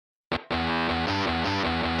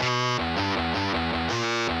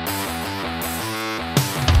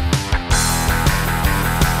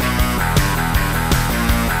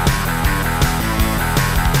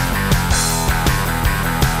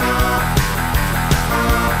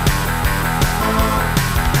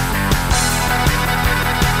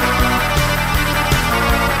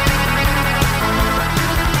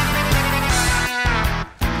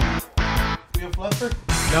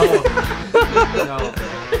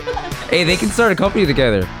Hey, they can start a company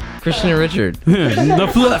together. Christian and Richard. The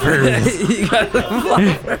Fluffers. You got the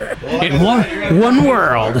fluffer. In one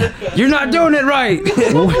world. You're not doing it right.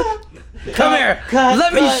 Come here.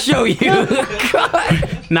 Let me show you.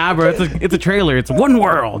 Nah, bro, it's a trailer. It's one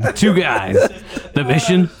world, two guys. The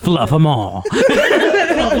mission: fluff them all.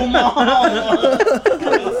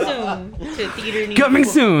 Coming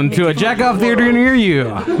soon to a jack-off theater near you.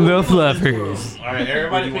 The Fluffers. All right,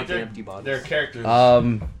 everybody pick their characters.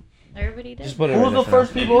 Everybody did. Just put it Who was the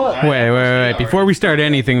first people up? Wait. Before we start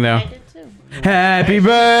anything, though. I did too. Happy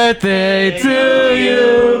birthday to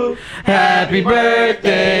you. Happy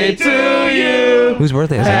birthday to you. Whose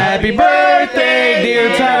birthday is it? Happy birthday, dear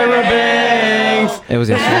Tyra Banks. It was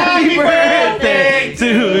yesterday. Happy birthday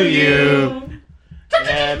to you.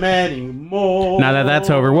 Yeah, many more. Now that that's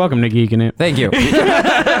over, welcome to Geeking It. Thank you.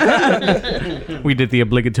 We did the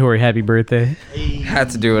obligatory happy birthday. Had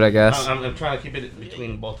to do it, I guess. I'm trying to keep it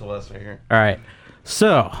between both of us right here. All right.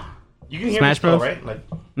 So, You can hear Smash me still, Bros? right? Like,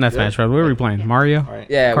 not Smash Bros. What are we playing? Mario? all right.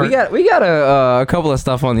 Yeah, Cart- we got a couple of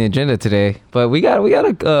stuff on the agenda today, but we got a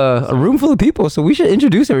room full of people, so we should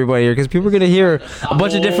introduce everybody here because people are gonna hear a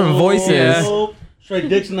bunch of different voices. Yeah. Straight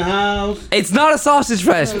dicks in the house. It's not a sausage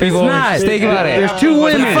fest, people. not. Just think about it. There's two For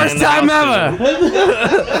women. the first time ever.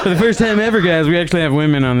 For the first time ever, guys, we actually have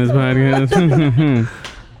women on this podcast.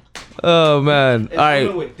 Oh man! All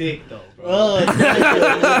right, With dick though, bro.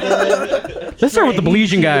 Let's start with the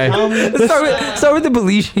Belizean guy. let's start with the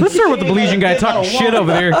Belizean. Let's start with the Belizean guy talking shit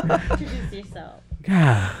over there. Introduce yourself.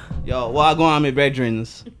 God. Yo, what going on, my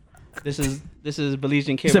brethrens? This is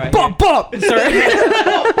Belizean He Kid said, right pop, pop. Sorry.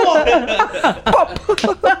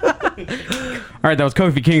 All right, that was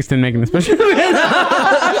Kofi Kingston making the special.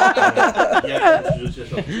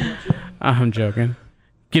 I'm joking.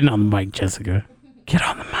 Getting on the mic, Jessica. Get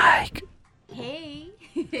on the mic. Hey,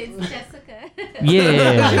 it's Jessica.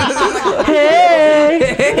 Yeah.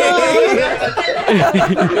 Hey.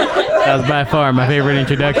 That was by far my favorite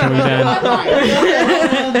introduction we've done. Right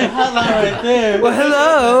there. Well,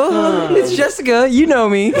 hello. It's Jessica. You know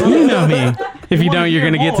me. You know me. If you don't, you're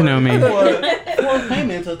gonna get to know me. Four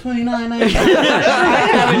payments of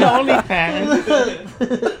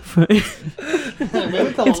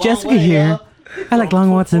 $29.99. It's Jessica here. I like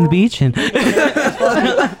long walks on the beach and. You're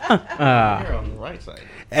on the right side.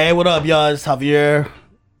 Hey, what up, y'all? It's Javier.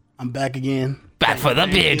 I'm back again. Back for the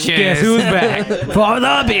bitches. Guess who's back? For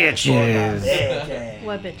the bitches.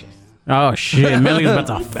 What bitches? Oh shit, Millie's about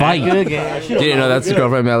to fight. Didn't know that's his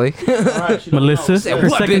girlfriend, Melly. Melissa, her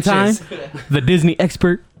what second time, bitches? the Disney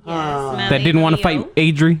expert that didn't want to fight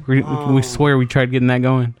Adri. We swear we tried getting that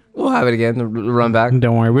going. We'll have it again. The run back.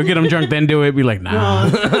 Don't worry, we'll get him drunk, then do it. Be like, nah,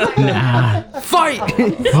 nah, Fight.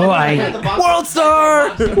 fight, World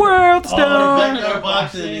star. world star.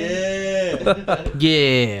 Yeah.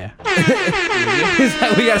 Yeah.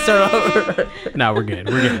 We gotta start over. No, we're good.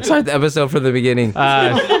 We're good. Start the episode from the beginning.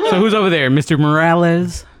 So who's over there, Mr.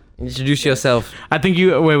 Morales? Introduce yourself. I think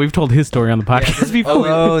you. Wait, we've told his story on the podcast before.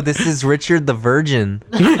 Oh, this is Richard the Virgin.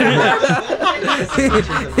 That's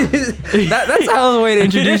a hell of a way to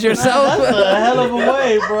introduce yourself. That's a hell of a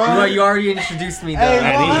way, bro. Well, you already introduced me, though.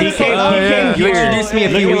 Hey, He came You here. introduced me a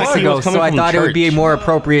few Looking weeks like he ago, was coming so I from thought it would be church. more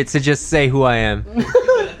appropriate to just say who I am.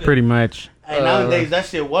 Pretty much. Hey, nowadays that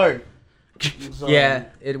shit work. So, Yeah,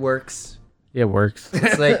 it works. It works.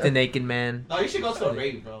 It's like the naked man. No, you should go to a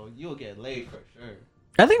rave, bro. You'll get laid for sure.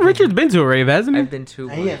 I think Richard's been to a rave, hasn't he? I've been to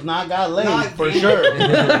And he one. has not got laid for sure.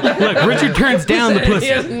 Look, Richard turns down the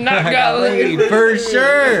pussy. Not got laid. For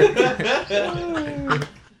sure.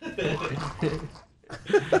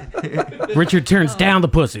 Richard turns down the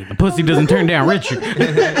pussy. The pussy doesn't turn down Richard.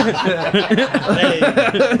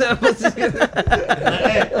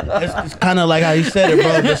 It's kind of like how he said it,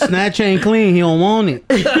 bro. The snatch ain't clean. He don't want it.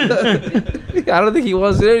 I don't think he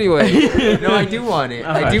wants it anyway. No, I do want it.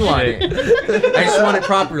 I do want it. I just want it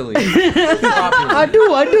properly. I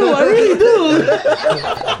do. I really do.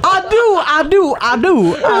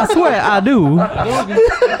 I swear I do.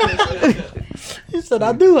 He said,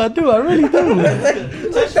 I do. I really do.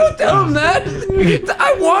 Don't tell him that.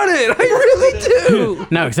 I want it. I really do.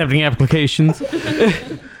 Now accepting applications.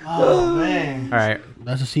 Oh, man. All right.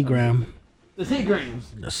 That's a Seagram. The Seagrams.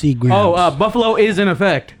 The Seagram. Oh, Buffalo is in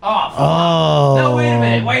effect. Oh. No, wait a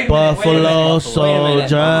minute, wait a minute, Buffalo wait a minute.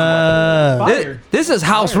 Soldier. This is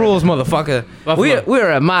house rules, motherfucker. We're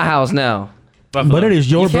at my house now. But it is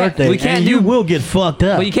your You can't- birthday. we can't and do- you will get fucked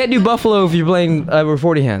up. But you can't do Buffalo if you're playing Edward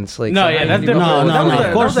 40 hands. Like, No, so yeah, how that's you do different. Buffalo? No,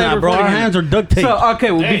 of course not, bro. Our hands are duct taped. So,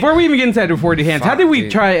 okay, well, before we even get into Edward 40 Hands, how did we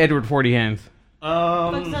try Edward 40 Hands? Is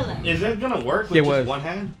it gonna work with It was. just one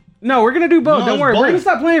hand? No, we're gonna do both. No, Don't it's worry. We're both. gonna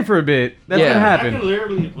stop playing for a bit. That's Yeah. gonna I happen. can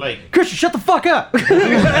literally like. Christian, shut the fuck up. Let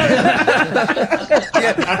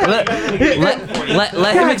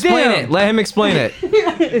him God explain damn. it. Let him explain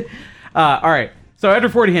it. All right. So after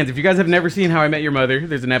 40 Hands, if you guys have never seen How I Met Your Mother,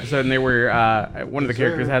 there's an episode in there where one of the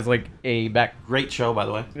characters has like a Great show, by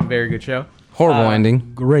the way. very good show. Horrible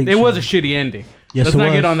ending. Great. It was show. a shitty ending. Yes, Let's it not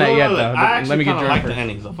was. get on that No, yet, no, though. I Let actually me get kind of drunk like the first.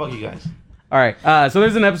 ending, so fuck you guys. All right. So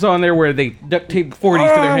there's an episode on there where they duct tape 40s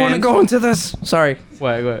to their I want to hands. go into this. Sorry.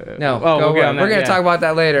 What? No. Oh, go we'll get on. on that. We're gonna yeah. talk about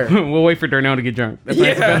that later. We'll wait for Darnell to get drunk. That's when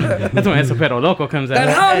Esopero Loco comes out. And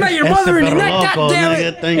how I met your mother in your neck. God damn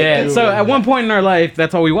it. Yeah. So at one point in our life,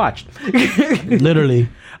 that's all we watched. Literally.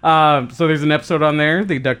 So there's an episode on there.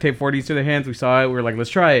 They duct tape 40s to their hands. We saw it. We were like, let's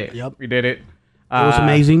try it. Yep. We did it. It was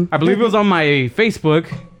amazing. I believe it was on my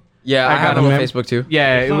Facebook. Yeah, I have got him on him. Facebook too.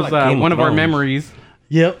 Yeah, it not was like Game of one of our Thrones. memories.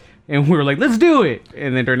 Yep. And we were like, let's do it.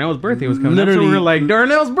 And then Darnell's birthday was coming up. So we Literally. were like,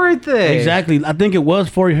 Darnell's birthday. Exactly. I think it was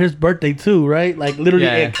for his birthday too, right? Like literally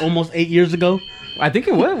Yeah. almost 8 years ago. I think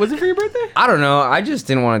it was. Was it for your birthday? I don't know. I just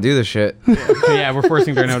didn't want to do this shit. Yeah, we're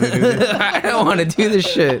forcing Darnell to do this. I don't want to do this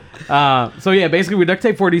shit. So yeah, basically we duct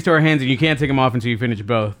tape 40s to our hands and you can't take them off until you finish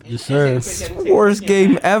both. Yes, sir. Worst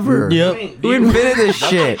game ever. Yep. Who invented this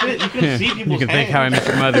shit? You can see You people's can think how I met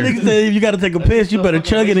your I mother. think that if you got to take a piss, you better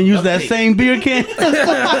chug it and use that same beer can.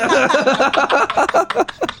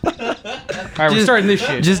 All right, we're starting this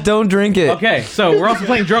shit. Just don't drink it. Okay, so we're also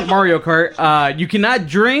playing Drunk Mario Kart. You cannot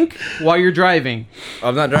drink while you're driving.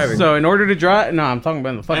 I'm not driving. So in order to drive, no, I'm talking about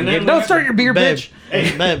in the fucking And then game. we Don't have start to- your beer, Babe, bitch.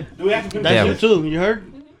 Hey, babe, do we have to that's Yeah. you too. You heard?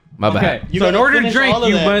 My bad. Okay, You so in gotta order to finish drink, all of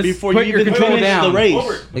you that must before put you your even control finish down. the race.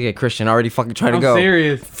 Over. Look at Christian already fucking trying to I'm go.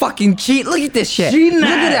 serious. Fucking cheat. Look at this shit. Cheating Look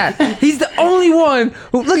at that. He's the only one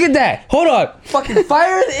who. Look at that. Hold on. Fucking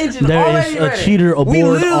fire the engine. There already is a ready. cheater We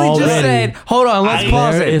aboard literally just already. said, hold on, let's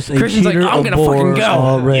pause There it. is a Christian's like, cheater I'm gonna fucking aboard go.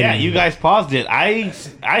 already. Yeah, you guys paused it. I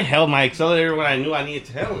held my accelerator when I knew I needed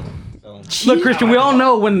to hold it. So. Look, Christian, we all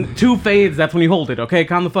know when 2 fades, that's when you hold it. Okay,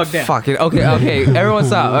 calm the fuck down. Fucking okay. Everyone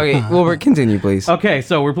stop. Okay, Wilbur, continue, please. Okay,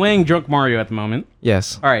 so we're playing Drunk Mario at the moment.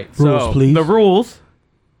 Yes. All right, so Rules, please. the rules.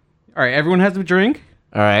 All right, everyone has a drink.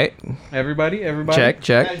 All right. Everybody.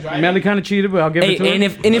 Check. Melly kind of cheated, but I'll give Hey, it to him.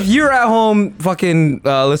 and if you're at home, fucking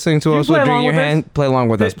listening to us play with along drink in your with us. hand, play along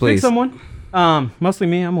with us, Pick please. someone. Mostly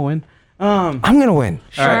me. I'm gonna win. I'm gonna win.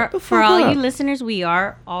 All right. For all up. you listeners, we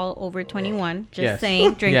are all over 21. Just Yes.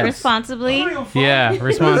 saying, drink Yes. responsibly. Yeah,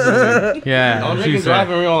 responsibly. Yeah. Don't she drink and said.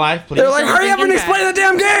 drive in real life, please. They're like, hurry up and explain the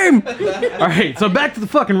damn game. All right, so back to the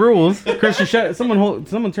fucking rules. Christian,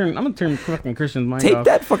 someone turn. I'm gonna turn fucking Christian's mic Take off.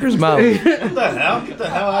 that fucker's mouth. What the hell? Get the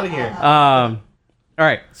hell out of here. All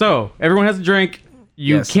right, so everyone has a drink.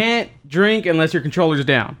 You Yes. can't drink unless your controller's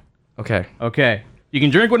down. Okay. Okay. You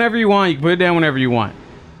can drink whenever you want. You can put it down whenever you want.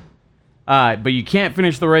 But you can't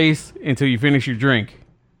finish the race until you finish your drink.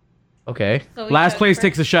 Okay. So we Last chose place first.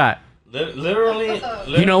 takes a shot. Literally.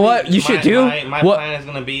 You know what you should do? My What- plan is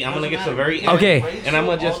gonna be, I'm gonna get to the very end. Okay. And I'm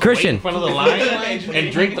gonna just Christian. wait in front of the line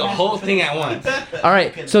and drink the whole thing at once. All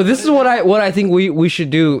right. So this is what I think we should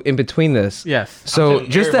do in between this. Yes. So telling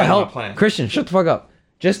just to everybody my help plan. Christian, shut the fuck up.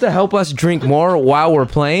 Just to help us drink more while we're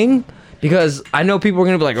playing, because I know people are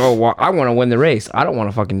gonna be like, oh, well, I want to win the race. I don't want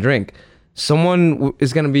to fucking drink. Someone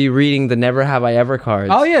is gonna be reading the Never Have I Ever cards.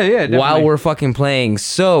 Oh, yeah, definitely. While we're fucking playing.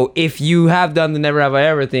 So if you have done the Never Have I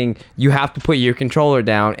Ever thing, you have to put your controller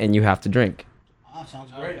down and you have to drink.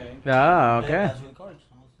 Sounds great. Ah, okay.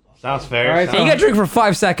 Sounds fair. All right, And you gotta drink for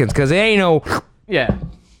 5 seconds, cause it ain't no. Yeah.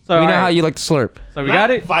 So You know all how right. you like to slurp. So we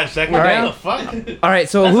got it. 5 seconds. All What right. the fuck? All right.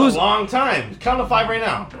 So That's who's? a long time. Count to 5 right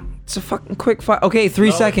now. It's a fucking quick 5. Okay,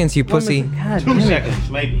 3 seconds, you pussy. 2 seconds,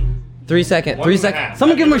 maybe. 3 seconds. 3 1 and a seconds. half.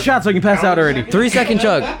 Someone give him a shot so he can pass out already. 3 second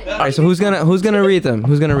chug. All right. So who's gonna read them?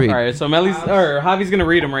 Who's gonna read? All right, so Melly's or Javi's gonna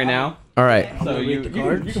read them right now. All right. So you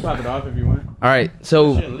can pop it off if you want. All right.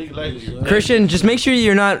 So Christian, just make sure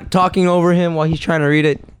you're not talking over him while he's trying to read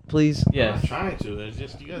it, please. Yes. I'm trying to. It's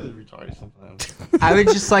just you guys are retarded sometimes. I would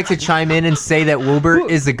just like to chime in and say that Wilbur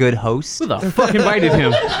is a good host. Who the fuck invited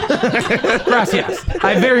him? Gracias.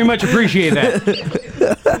 I very much appreciate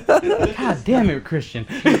that. God damn it, Christian.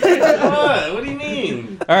 What do you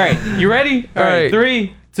mean? All right, you ready? All right, right.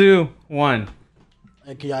 3, 2, 1.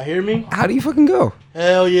 Hey, can y'all hear me? How do you fucking go?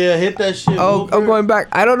 Hell yeah, hit that shit. Oh, Wilbur. I'm going back.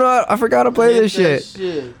 I don't know. I forgot to play Hit this that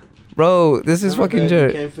shit, bro. This is fucking You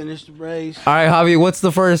shit. can't finish the race. All right, Javi. What's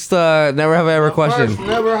the first Never Have I Ever question? First,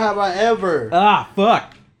 never have I ever Ah,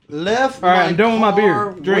 fuck. left All right, my I'm done with my beer.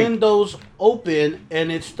 car Drink. windows open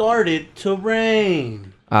and it started to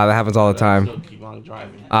rain. Ah, that happens all the time. Still keep on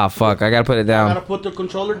driving. Ah, fuck. I gotta put it Gotta down. put the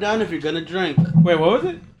controller down if you're gonna drink. Wait, what was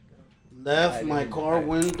it? left my car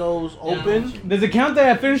windows open. Does it count that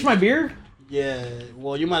I finished my beer? Yeah.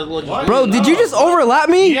 Well, you might as well just. What? Bro, did you just overlap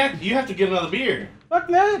me? You have to get another beer. Fuck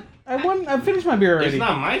that. I finished my beer already. It's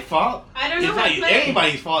not my fault. I don't know It's how not to play.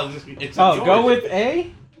 anybody's fault. It's Oh, yours. go with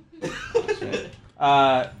A. You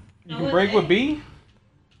can with break A. with B,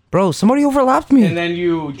 Bro, somebody overlapped and me. then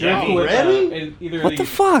you drift Yo, with ready? either What the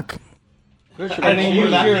fuck? Christian, And then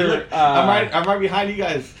use your I'm right behind you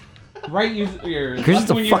guys. right use your. Christian's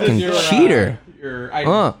left a one fucking uses your, cheater. Your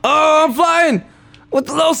item. Oh, I'm flying with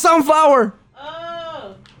the little sunflower.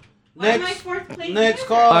 Oh. Why am I Next, fourth place? next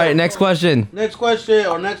call. All right, next question. Next question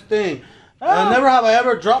or next thing. Never have I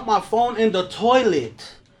ever dropped my phone in the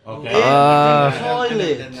toilet. Okay.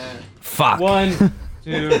 Toilet. Fuck. 1,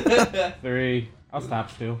 2, 3. I'll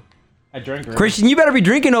stop still. I drank already. Christian, you better be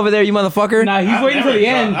drinking over there, you motherfucker. Nah, he's waiting for the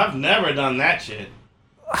end. I've never done that shit.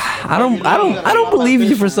 I don't believe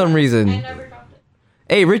you for some I reason. never dropped it.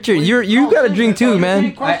 Hey, Richard, you got to drink too,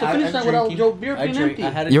 man. Cross the finish line without your beer being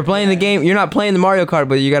empty. You're playing the game. You're not playing the Mario Kart,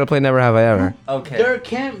 but you got to play Never Have I Ever. Okay. There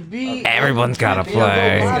can't be. Everyone's gotta a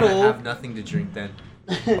play. I bottle, have nothing to drink then.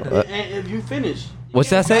 and if you finish, What's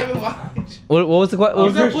that say? What was the question?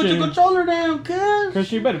 you gotta put Christian. your controller down, cuz.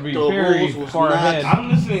 Chris, you better be The very rules was far not- ahead. I'm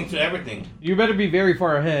listening to everything. You better be very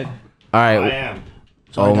far ahead. All I right. am.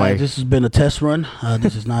 Sorry, Oh my- guys, this has been a test run.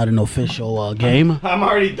 This is not an official game. I'm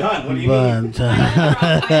already done. What do you mean?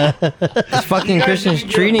 But This fucking You guys Christian's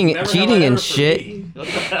didn't get cheating Never Have I and Ever for shit. me. What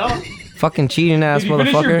the hell? Fucking cheating ass Did you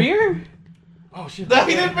finish your motherfucker. beer? Oh shit. No,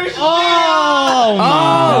 he didn't finish. Oh,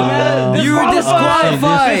 you were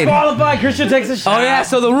disqualified. Disqualified. Christian takes a shot. Oh yeah,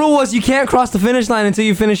 so the rule was you can't cross the finish line until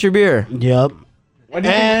you finish your beer. yep. What do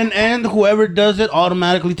you think? And whoever does it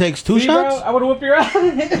automatically takes 2 See, bro, shots. I would have whipped your ass.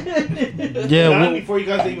 Yeah. Not well, before you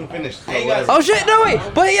guys even finished. So whatever. Oh shit, no wait,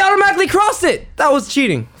 but he automatically crossed it. That was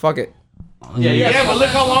cheating. Fuck it. Yeah, but look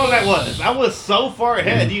how long that was. I was so far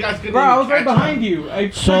ahead. You guys couldn't. Bro, I even was right catch up. behind you. I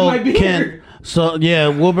drank So my beer.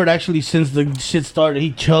 Wilbert actually, since the shit started,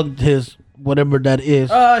 he chugged his whatever that is.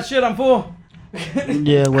 Shit, I'm full.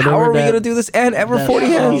 Yeah, whatever. How are we that- gonna do this and ever that- 40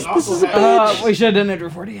 hands? You also had- We should have done it for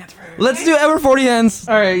 40 hands. Let's do ever 40 hands.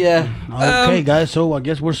 All right, yeah. Okay, guys. So I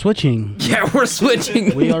guess we're switching. Yeah, we're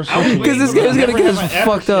switching. We are switching. Because this game's gonna get us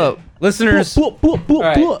fucked up. Listeners, right.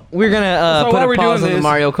 we're gonna So put while a we're pause doing on the this-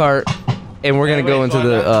 Mario Kart, and we're gonna go into I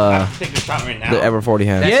the have to take the shot right now. ever 40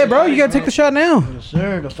 hands. Yeah, bro, you gotta take the shot now.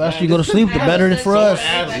 Sir, the faster you go to sleep, the better it is for us.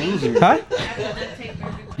 Huh?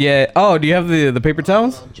 Yeah. Oh, do you have the paper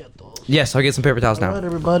towels? Yes, I'll get some paper towels All now. right,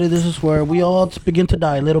 everybody, this is where we all begin to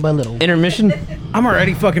die little by little. Intermission. I'm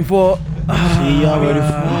already fucking full. See y'all ready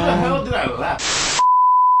for What the hell did I laugh?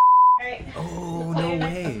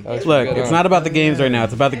 Look, it's not about the games right now.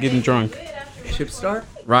 It's about the getting drunk. Chip start?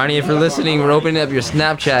 Ronnie, if you're listening, we're opening up your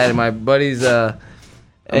Snapchat and my buddy's Hey,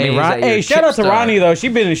 name's at your hey, shout chip out to star. Ronnie though.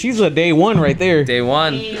 She's a day one right there. Day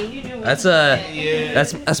one. That's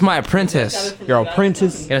my apprentice. Your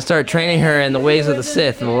apprentice. Gonna start training her in the ways of the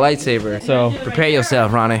Sith and the lightsaber. So Prepare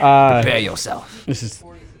yourself, Ronnie. Uh, Prepare yourself. this.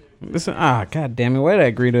 God damn it! Why did I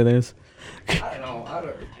agree to this?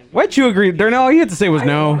 Why'd you agree, Darnell? All you had to say was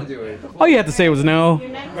no. All you had to say was no.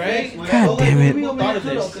 God damn it!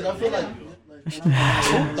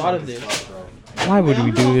 Thought of this. Why would we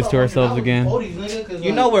do this to ourselves again?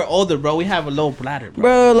 You know we're older, bro. We have a low bladder, bro.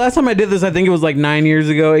 Bro, last time I did this, I think it was like 9 years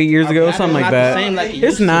ago, 8 years ago, bladder's something like not the that. same like it It's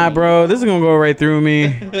used to. not, bro. This is gonna go right through me.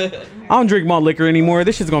 I don't drink malt liquor anymore.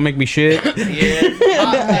 This shit's gonna make me shit.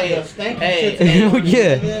 Hey,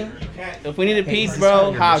 Yeah. if we need to pee,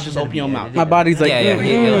 bro, how? Just open your mouth. My body's like, Yeah,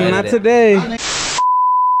 he'll edit not it. today.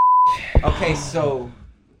 Okay, so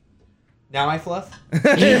now I fluff?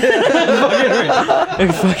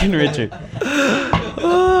 Fucking Richard. Do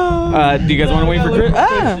you guys want to wait for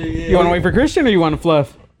you want to wait for Christian or you want to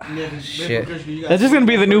fluff? Shit. That's just gonna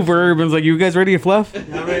be the new verb. It's like, you guys ready to fluff?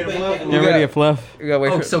 Y'all ready to fluff? You ready to fluff? We gotta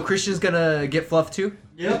wait Oh, for. so Christian's gonna get fluff too?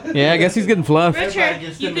 Yeah, I guess he's getting fluff. Richard,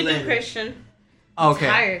 you can do Christian. Okay.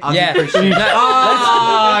 tired. I'll Yeah. be Christian.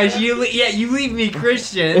 Oh, you leave me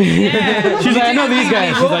Christian. Yeah. She's like, I know these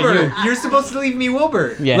guys. She's like, Wilbur. You're supposed to leave me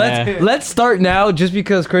Wilbur. yeah. Let's start now, just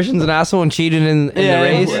because Christian's an asshole and cheated in the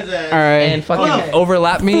race All right. and fucking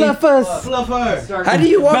overlap me. Fluff us. Fluff her. How do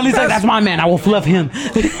you want? Melly's like, that's my man. I will fluff him.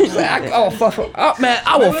 Oh, fluff. Oh man,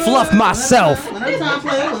 I will fluff myself. One at a time,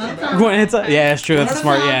 player. One at a time. Go ahead, yeah, that's true. That's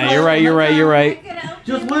smart. Yeah, you're right. You're right. You're right.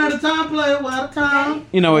 Just one at a time, player. One at a time.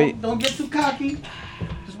 You know what? Don't get too cocky.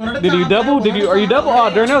 Just one at a Did time. you double? player, Did you? one Are you at a double?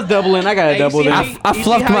 time, Oh, Darnell's doubling. I got a double then. I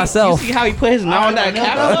fluffed myself. You see how he put his mouth on that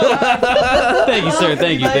cap? Thank you, sir.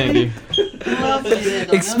 Thank you. Thank you.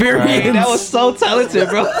 Experience. That was so talented,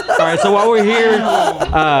 bro. All right, so while we're here,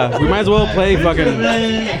 we might as well play fucking.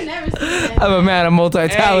 I've never seen that. I'm a man of Hey,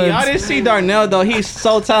 multi-talents. y'all didn't see Darnell though. He's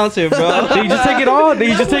so talented, bro. Did he just take it all? Did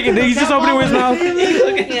he just take it? Did he just open it with his mouth?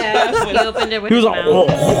 Yeah, he opened it with He was his like, mouth.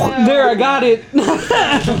 oh, there, I got it.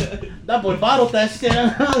 That boy bottled that shit.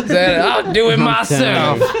 Said, I'll do it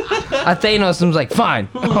myself. I Thanos was like, fine.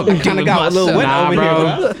 I'll do Kinda it got a little myself. wet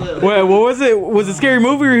Nah, over bro. here, Wait, what was it? Was it a scary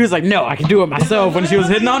movie? Or he was like, no, I can do it myself when she was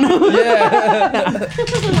hitting on him?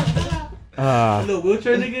 Little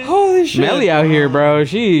wheelchair nigga. Holy shit. Melly out here, bro.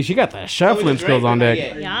 She got the shuffling skills on deck.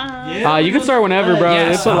 Yeah. You can start whenever, bro.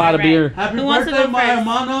 Yes. It's a lot of beer. Happy Who wants to birthday, go my first?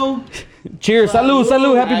 hermano. Cheers. Salud,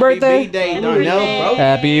 salud. Happy birthday. Darnell, bro.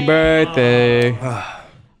 Happy birthday.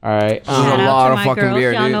 All right. This is a Shout out lot to of my fucking girls.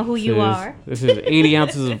 beer, Y'all dude. know who you are. This is 80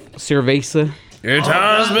 ounces of cerveza. Your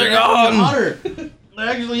time's been gone. Hotter. They're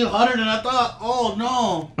actually hotter than I thought. Oh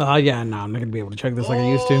no. Oh, yeah, no, I'm not going to be able to chug this like I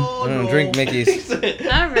used to. Drink Mickey's. All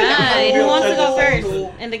right. Who wants to go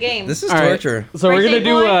first in the game? This is All right. torture. So we're going to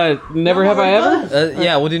do Never Have I Ever?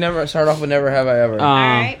 Yeah, we'll do never. Start off with never have I ever.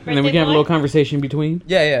 right, And then we can have a birthday little boy. conversation between.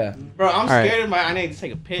 Yeah, yeah. Bro, I'm right. scared of my. I need to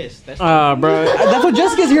take a piss. That's Bro, that's what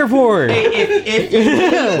Jessica's here for.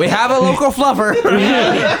 If We have a local fluffer.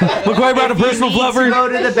 McCoy brought a personal you need to fluffer. go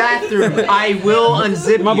to the bathroom, I will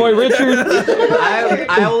unzip My you. boy Richard.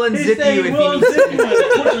 I will unzip you if you need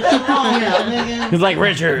to. He's like,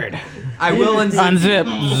 Richard. I will unzip.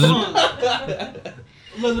 Unzip.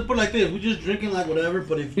 Let's put it like this: we're just drinking like whatever.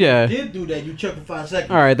 But if you Yeah. did do that, you check for 5 seconds.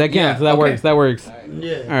 All right, that Yeah, counts. That okay. works. That works.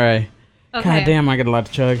 Yeah. All right. Okay. God damn, I got a lot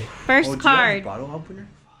to chug. First card. Bottle opener?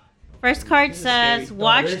 First card says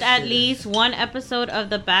watched at least one episode of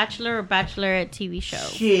The Bachelor or Bachelorette TV show.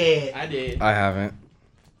 Shit. I did. I haven't.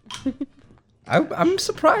 I'm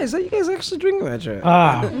surprised that you guys actually drink that shit.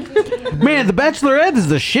 Man, The Bachelorette is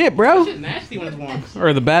the shit, bro. Nasty when it's warm.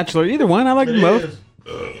 Or The Bachelor. Either one. I like them both.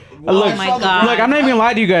 Oh my god. Look, I'm not even gonna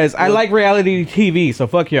lie to you guys. I like reality TV, so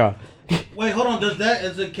fuck y'all. Wait, hold on. Does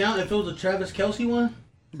it count if it was a Travis Kelce one?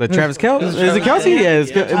 The Travis Kelce? Is it Kelsey?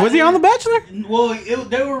 Yeah. Was he on The Bachelor? Well,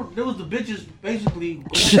 there was the bitches basically.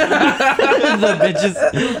 The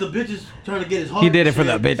bitches. It was the bitches trying to get his heart. He did it for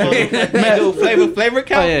the bitches. Flavor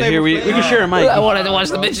count. Oh yeah, here we can share a mic. I wanted to watch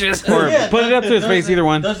the bitches. Or put it up to his face, either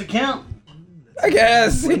one. Does it count? I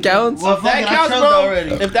guess it counts. Well, If that fuck it, I counts, chugged bro.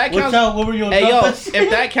 already. If that What's counts, out? What were your hey yo, numbers? if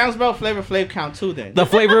that counts, bro, Flavor Flav count too then. The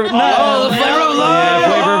flavor. No. Oh, the flavor of love. Yeah,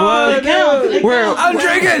 flavor of love. It counts. It Where? counts. I'm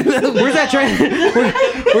drinking. Where's that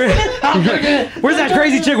where's that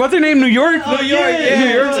crazy chick? What's her name? New York. New York, yeah. New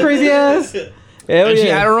York's crazy ass. Hell And she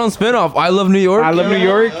had yeah. her own spinoff. I love New York. I love New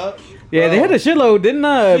York. Yeah, they had a shitload, didn't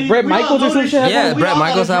Brett We Michaels all or some know shit? this Yeah, We Brett all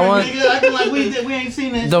Michaels know had one. this, nigga. Acting like we ain't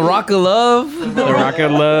seen that. The shit. Rock of Love. The Rock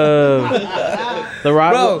of Love. The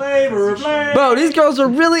Rock. Bro, Flavor, flavor. bro, these girls are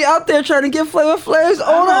really out there trying to get Flavor Flav's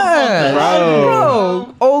old ass.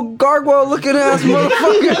 Bro. Old gargoyle looking ass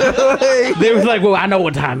motherfucker. Like, They was like, well, I know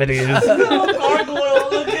what time it is. Gargoyle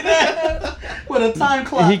looking at with a time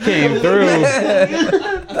clock. He came through.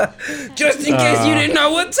 just in case you didn't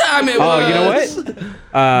know what time it was. Oh, you know what?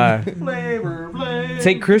 Flavor, flavor.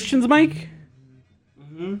 Take Christian's mic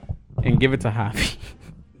and give it to Javi.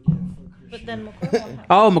 But then McCoy won't have.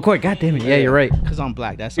 Oh, McCoy, god damn it. Yeah, you're right. Cause I'm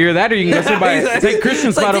black. That's Either that or you can go sit by take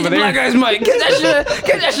Christian's spot over Black there. guy's mic. Get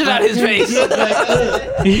that shit out of his face.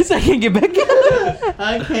 He's like, I can't get back.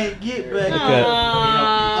 I can't get back.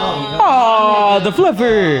 Oh, the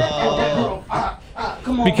fluffer.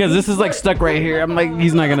 Because this is like stuck right here. I'm like,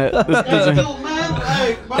 he's not gonna. This doesn't.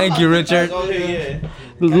 Thank you, Richard.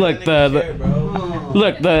 Look,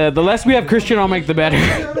 the less we have Christian, I'll make the better.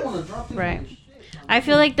 Right. I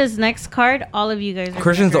feel like this next card, all of you guys are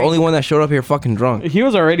Christian's the gonna only one that showed up here fucking drunk. He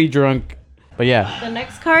was already drunk, but yeah. drink. The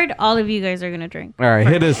next card, all of you guys are gonna drink. All right,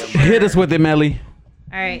 hit us with it, Melly.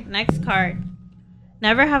 All right, next card.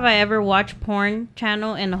 Never have I ever watched porn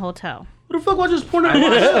channel in a hotel. Who the fuck watches porn? I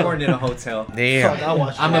watched porn in a hotel. Damn. I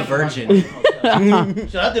watched. I'm a virgin.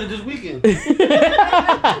 Shit, I did it this weekend.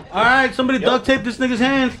 All right, somebody duct tape this nigga's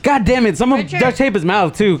hands. God damn it! Someone Richard. duct tape his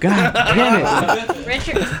mouth too. God damn it!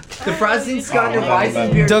 Richard. The Franziskaner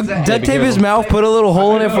Weissenbier. Duct tape his mouth, put a little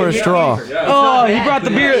hole in it for a straw. Oh, he brought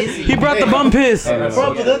the beer. He brought the bum piss.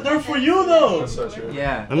 Bro, but they're for you though.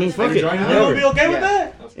 Yeah. I mean, fuck it. You gonna be okay with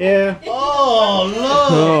that? Yeah. Oh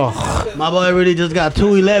no. Oh, My boy really just got 2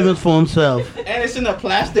 11s for himself. And it's in a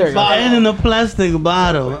plastic bottle. And in a plastic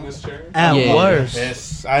bottle. At Yeah.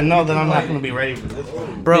 worst. I know that I'm not gonna be ready for this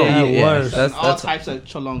one. Bro, worse. All types of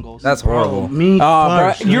cholongos. that's horrible. Me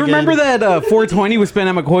Bro, first. you remember that 420 we spent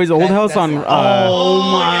at McCoy's old house on?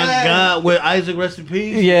 Oh my god, with Isaac rest in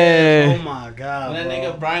peace. Yeah. Oh my god. When that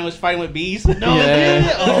bro. nigga Brian was fighting with bees. No,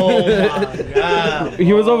 Yeah. oh my god.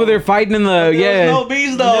 He was over there fighting in the No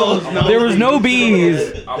bees though. There was no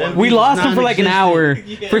bees. We lost him for like an hour.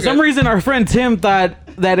 For some reason, our friend Tim thought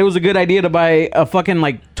that it was a good idea to buy a fucking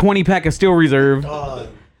like 20 pack of Steel Reserve.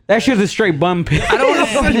 That shit is a straight bum pill. I don't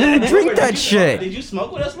fucking drink that shit. Did you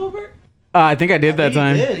smoke with us, Wilbert? I think I did that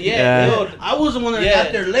time. Yeah. Yo, I was the one that Yeah.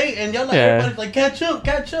 got there late, and y'all like Yeah. everybody's like,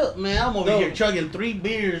 catch up, man. I'm over here chugging 3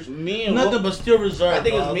 beers, Me and nothing but Steel Reserve. I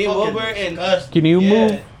think it was bro. me and Fucking Wilbur and disgusting. Can you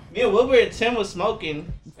move? Me and Wilbur and Tim was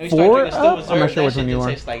smoking. And we Four? started drinking Steel I'm Reserve. not sure That which shit one you didn't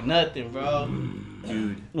are. taste like nothing, bro.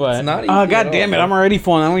 What? It's not easy Oh at god all, damn it! bro. I'm already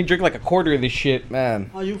full. I only drink like a quarter of this shit. Man,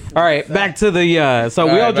 Oh, you All right, back to the. So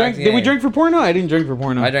we right, all back drank. to the Did we game. drink for porno? I didn't drink for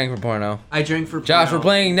porno. I drank for porno. I drank for Josh, we're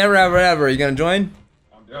playing Never Ever Ever. You gonna join?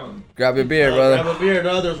 I'm down. Grab your beer, grab brother. a beer,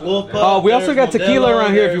 no, there's Wolf Pup, Oh, we also there's got tequila Modelo,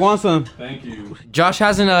 around here if there's- you want some. Josh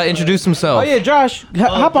hasn't introduced himself. Oh yeah, Josh,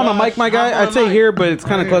 hop on the Josh, mic, my hop guy. on I'd the say mic. here, but it's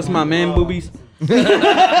kind of close to my man boobies. Fucking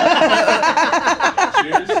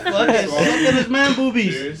suck at his man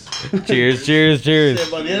boobies. Cheers, cheers, cheers.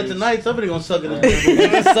 Shit, by the end of tonight, somebody gonna suck at his man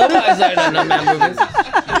boobies. Somebody's already done that,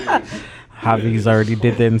 man, Javi's already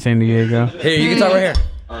did that in San Diego. Here, you can talk right here.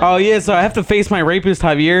 Oh yeah, so I have to face my rapist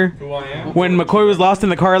Javier. Who I am? When McCoy was lost in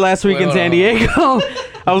the car last week Wait, in hold San on. Diego,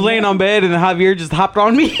 I was laying on bed and Javier just hopped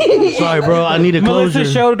on me. Sorry, bro, I need a Melissa closure.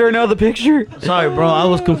 showed Darnell the picture. Sorry, bro, I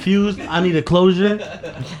was confused. I need a closure.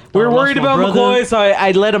 We were I lost worried my about brother. McCoy, so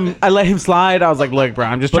I let him slide. I was like, look, bro,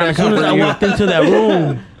 I'm just But trying as to soon as comfort I you. walked into that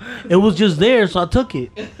room, it was just there, so I took it.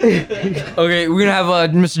 Okay, we're gonna have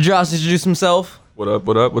Mr. Josh introduce himself. What up?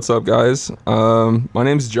 What up? What's up, guys? My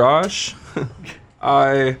name's Josh.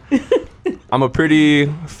 I'm a pretty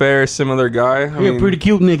fair, similar guy. You're a pretty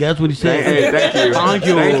cute nigga, that's what he said. Hey, thank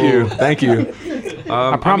you. Thank you.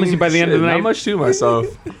 I promise you by the end of the night- Not much to myself.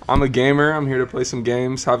 I'm a gamer. I'm here to play some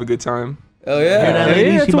games, have a good time. Oh Hear yeah. that, Yeah,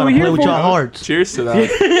 ladies? that's He what about we to here play with for. your hearts. Cheers to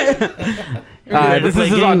that.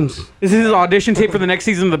 This is his audition tape for the next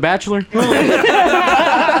season of The Bachelor.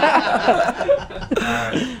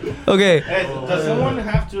 Okay. Hey, does someone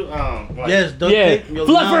have to like, Yes, duct Yeah, tape. your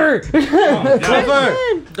Fluffer.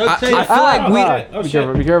 Fluffer. Duct tape. I feel like we. Be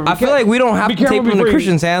careful, be careful. I feel like we don't have Be to tape careful him to before you-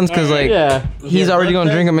 Christian's hands because like Yeah. he's already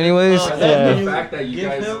gonna drink them anyways. Yeah. The fact that you Give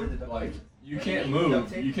guys him- like you can't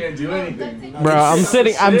move, you can't do anything. Bro, I'm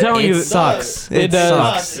telling you. It sucks. It It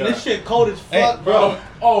does. sucks. This shit cold as fuck, bro.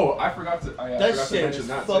 Oh, I forgot to. I That forgot to shit mention is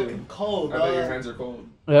that fucking too. cold, I bet your dog. hands are cold.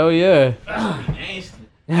 Hell yeah.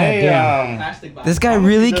 hey, This guy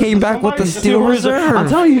really came back with the Steel I'm Reserve.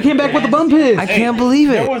 telling you, you came back with the bump hit. I can't believe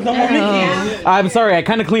there it. was no more Mickey. I'm sorry, I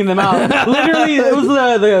kind of cleaned them out. Literally, it was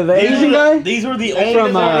the Asian guy. These were the only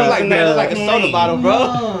From, like a soda bottle,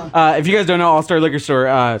 bro. If you guys don't know All Star Liquor Store,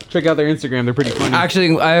 check out their Instagram. They're pretty funny.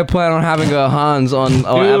 Actually, I plan on having a Hans on Dude,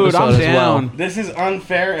 episode I'm as down. well. This is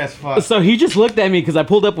unfair as fuck. So he just looked at me because I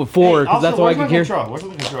pulled up with 4 because Also, that's all I where's could my hear. control? Where's the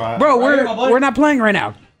control? Bro, here, my boy. we're not playing right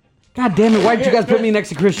now. God damn it! Why did you guys put me next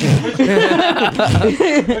to Christian? Right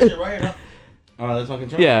here. Oh, that's my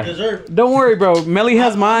control. Yeah. Dessert. Don't worry, bro. Melly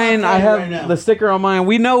has mine. I have right now. the sticker on mine.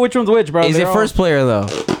 We know which one's which, bro. He's They're the all- first player though.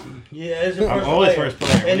 Yeah, it's the I'm first always player. first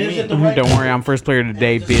player. And is it the right? Don't worry, I'm first player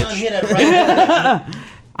today, the sun bitch. hit at right.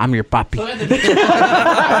 I'm your papi.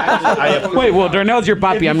 I Wait, well, Darnell's your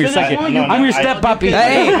papi. I'm your second. No, I'm your I- step papi.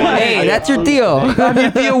 Hey, that's your deal. I'm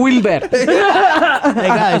your Theo Wilbert. Hey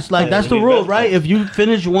guys, like that's the rule, right? If you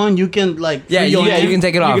finish one, you can like Yeah, free you, your hand. you can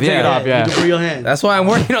take it off. can take it off, yeah. You can free your hand. That's why I'm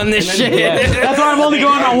working on this shit. That's why I'm only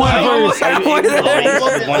going on one first. I'm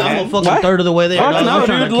a fucking third of the way there. Fuck dog. no, I'm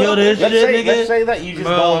trying dude, to kill this let's shit, say nigga. that you just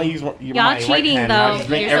Bro. don't want to use your Y'all my right cheating hand, and I though. just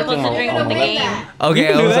drink You're supposed to everything drink on with the my game.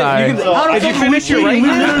 Okay, do I'm that. sorry. You can- How the If you fuck are we finish your cheating? right We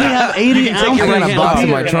hand- literally have 80 take ounces your I right got a hand box off. in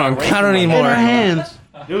my trunk. I don't need in more. our hands.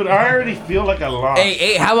 Dude, I already feel like I lost.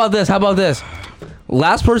 Hey, how about this? How about this?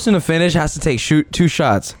 Last person to finish has to take 2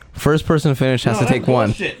 shots. First person to finish has to take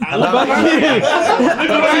 1. Shit. You gotta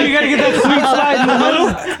get that sweet slide in the middle.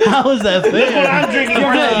 How is that fair? I'm drinking. You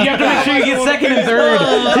have to make sure you get second and third.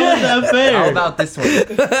 How is that How fair? about this one?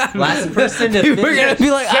 Last person to We're gonna finish.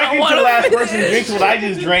 be like, I don't Second want to to. last person drinks what I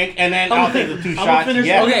just drank, and then I'll take the 2 I'm gonna shots. finish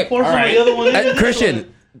Yeah. one Okay, portion, alright. the other one. is-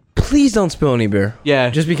 Christian, please don't spill any beer. Yeah.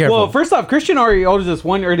 Just be careful. Well, first off, Christian already owes us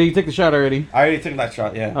one, or did he take the shot already? I already took that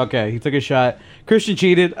shot. Yeah. Okay, he took a shot. Christian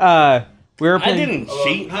cheated. We were I playing. didn't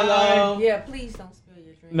cheat. Hello. Yeah, please don't spill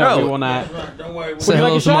your drink. No, Bro. we will not. Don't worry. Say Would you like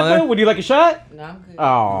hello a to shot mother. though? Would you like a shot? No, I'm good.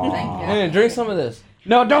 Oh. Thank you. Hey, drink some of this.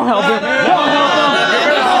 No, don't help him. No.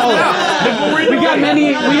 We got many.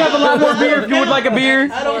 We have a lot more beer if you would like a beer.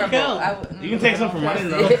 I don't count. You can take some from mine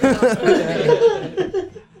though.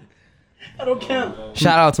 I don't count.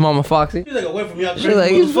 Shout out to Mama Foxy. She's like away from y'all. She's like,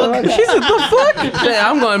 fuck. She said, the fuck? She said,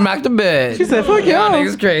 I'm going back to bed. She said, fuck Y'all y'all.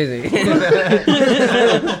 niggas crazy.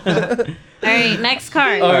 All right, next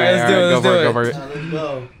card. All right, let's do it. Let's do it. Go for it. Let's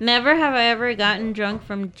go. Never have I ever gotten drunk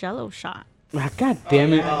from Jello shot. God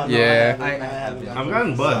damn it. Yeah. I haven't. I've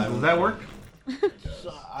gotten buzzed. Does that work?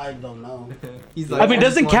 I don't know. I mean,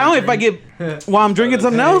 does it count if I get while I'm drinking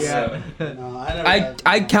something else? No, I never.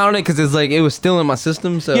 I count it because it's like it was still in my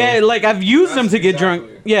system. So Yeah, like I've used them to get drunk.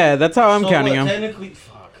 Yeah, that's how I'm counting them. Technically,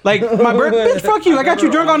 fuck. Like my birthday, bitch, fuck you. I got you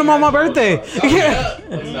drunk on them on my birthday. Yeah.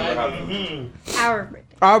 Our birthday.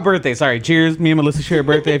 Our birthday, sorry. Cheers. Me and Melissa share a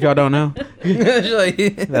birthday if y'all don't know. She's like,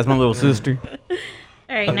 That's my little sister.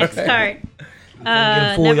 All right, next card.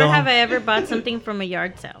 full, Never y'all. have I ever bought something from a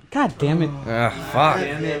yard sale. God damn it. fuck.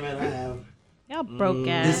 Damn it, I have. Y'all broke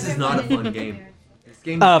This ass. is not a fun game. This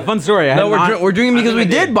game. Fun story. I No, had we're drinking because we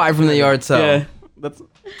did buy from the yard sale. Yeah.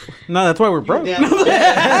 That's why we're broke. Damn.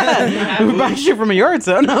 We buy shit from a yard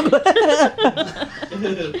sale.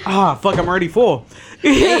 Ah, fuck, I'm already full.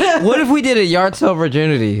 What if we did a yard sale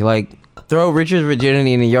virginity? Like, throw Richard's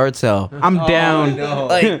virginity in a yard sale. I'm down.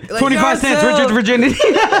 Like 25 yard cents, sale. Richard's virginity.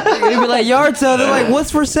 It'd be like yard sale. They're like, what's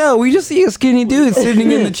for sale? We just see a skinny dude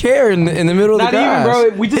sitting in the chair in the middle of Not the grass. even,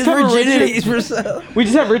 bro. We just His have a virginity Richard. is for sale. We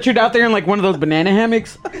just have Richard out there in like one of those banana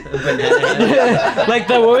hammocks. Like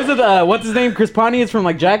the what was it? What's his name? Chris Pontius from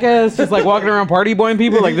like Jackass, just like walking around party boying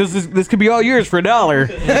people. Like this could be all yours for $1.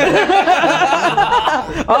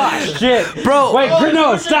 Oh shit, Bro, Wait,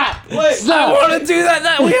 no, stop. I want to do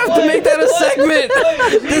that. We have to make that a segment.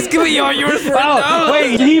 This could be all yours for Oh, $1.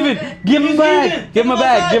 wait, Steven, give him a bag. Give him a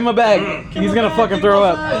bag. Give him a bag. He's gonna fucking throw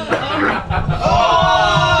up.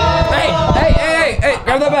 Hey,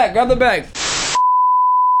 grab that bag, grab the bag.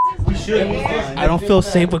 I don't feel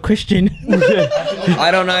safe with Christian. I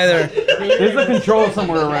don't either. There's a control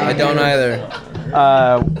somewhere around. I don't either.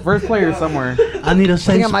 First player somewhere. I need a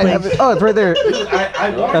safe space. Oh, it's right there.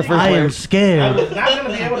 That's first I player. am scared. Not gonna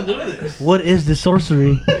be able to do this. What is the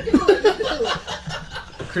sorcery?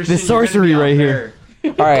 The sorcery right here.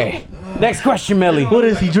 All right. Next question, Melly. What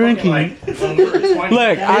is he drinking?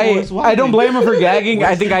 Look, I don't blame him for gagging.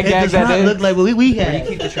 I think I It gagged does that not day. look like what we had.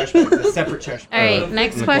 Keep the trash bag. It's a separate trash bag. All right,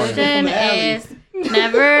 next question is: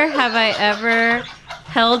 never have I ever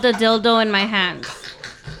held a dildo in my hands.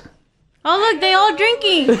 Oh look, they all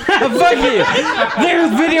drinking. Fuck it.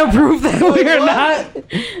 There's video proof that we are not.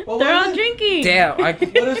 They're all drinking. Damn. What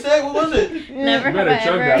did it say? What was it? Never have I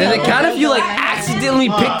ever. Does it count if you like accidentally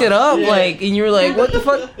picked it up, like, and you were like, what the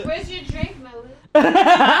fuck? Where's your drink, Melody?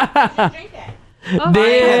 Drink that. Oh,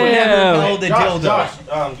 Damn. Hold the dildo.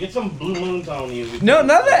 Josh, get some Blue Moons on you. No,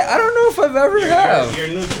 not that. I don't know if I've ever have. You're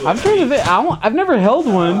new to it. I'm trying to think. I've never held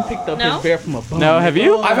one. Picked up No? his bear from a bum. No, have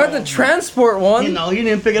you? I've had to transport one. No, he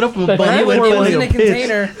didn't pick it up from a The bum. He went Transport for was it in a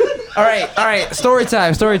container. All right. Story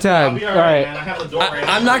time. I'll be All alright, right. man. I have a door right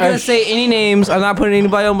I'm not gonna say any names. I'm not putting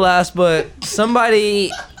anybody on blast, but somebody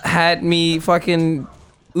had me fucking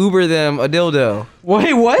Uber them a dildo.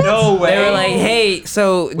 Wait, what? No way. They were like, "Hey,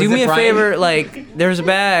 so do Was me it a Brian? favor. Like, there's a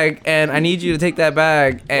bag, and I need you to take that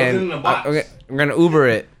bag, it in and the box? I'm gonna Uber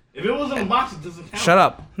it. If it was in a box, it doesn't count. Shut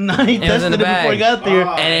up." No, he It was in tested the it before he bag. got there.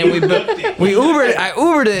 And then we Ubered it. I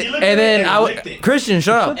Ubered it, He looked and at then it and licked it. Christian,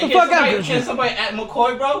 shut up. the fuck out. Can somebody at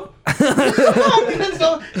McCoy, bro?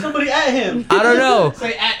 Somebody at him. I don't know.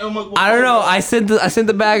 Say at McCoy. I don't know. I sent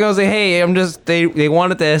the bag. I was like, "Hey, I'm just they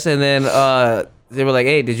wanted this," and then they were like,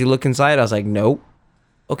 "Hey, did you look inside?" I was like, "Nope."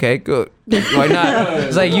 Okay, good. Why not?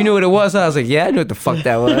 It's like, you knew what it was. I was like, yeah, I knew what the fuck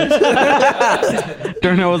that was.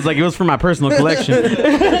 Darnell was like, it was for my personal collection.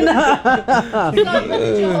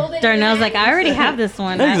 Darnell's like, I already have this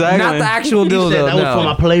one. Exactly. Not the actual He dildo. said that was for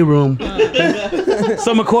my No. playroom.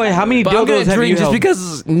 So McCoy, how many But I'm gonna dildos have you drink just held?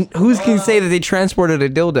 because who's can say that they transported a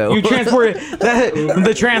dildo? You transported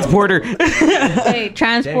the transporter. Hey,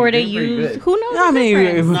 transported, used. Who knows? I the mean,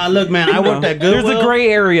 difference? Nah, look, man, I worked at there's Goodwill. a gray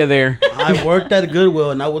area there. I worked at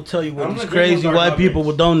Goodwill, and I will tell you what these crazy white people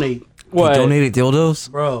will donate. What? donated dildos?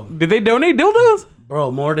 Bro, Did they donate dildos?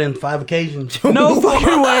 more than 5 occasions. No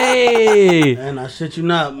fucking way. And I shit you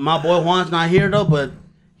not. My boy Juan's not here, though, but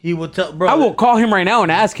he will tell, bro. I will call him right now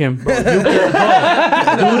and ask him. do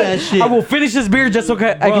that shit. I will finish this beer just so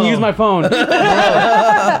I can Bro. use my phone. Dude,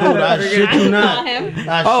 I shit you not. Call him.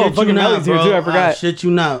 I Oh, shit you fucking not, Melly's here bro. too, I forgot. I shit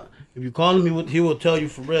you not. If you call him, he will tell you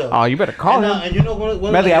for real. Oh, you better call him. And you know what?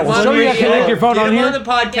 Melly, I will show you how to connect your phone Get on him here. on the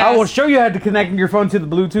podcast. I will show you how to connect your phone to the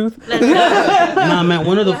Bluetooth. Nah, man.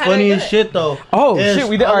 One of the How do I funniest get shit though. Oh is shit,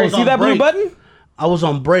 we did. I All right, was see on that blue break. button? I was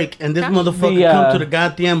on break, and this motherfucker The, come to the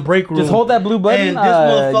goddamn break room. Just hold that blue button. And this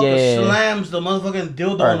motherfucker yeah. slams the motherfucking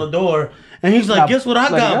dildo Alright. on the door. And he's like, Now, guess what I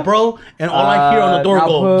let it got, go. bro? And all I hear on the door now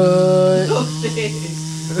go.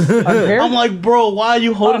 Unpaired? I'm like, bro, why are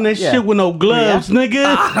you holding that yeah. shit with no gloves, nigga?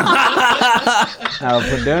 Now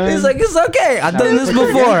put down. He's like, it's okay. I've done this before.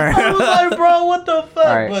 I was like, bro, what the fuck?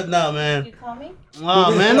 Alright. But nah, man. You call me?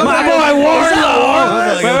 Oh, man. My boy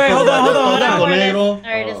Warlord. Wait, hold on. All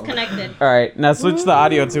right, it's connected. All right, now switch the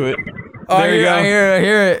audio to it. Oh, There you go. I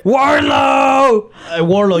hear it. Warlow. Hey,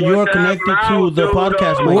 Warlord, you are connected to the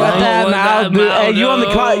podcast, my What guy. that what now? that Dude? now, Hey, you on the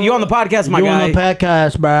dude? you on the podcast, my You guy? on the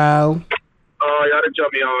podcast, bro. Oh, y'all didn't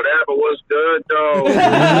jump me on that, but what's good, though?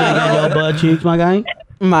 Your butt cheeks, my guy.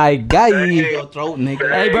 My guy. Your throat, nigga.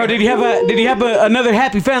 Hey, bro, did he have another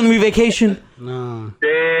happy family vacation? Nah.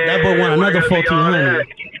 Damn, That boy want another we're gonna be on 1400.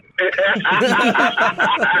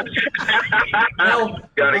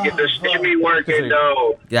 Gotta get the stimmy working,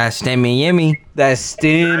 though. Yeah, stimmy yimmy. That's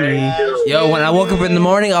stimmy. Yo, when I woke up in the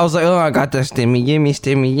morning, I was like, oh, I got the stimmy yimmy,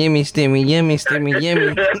 stimmy yimmy, stimmy yimmy, stimmy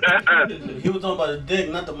yimmy. He was talking about the dick,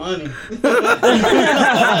 not the money.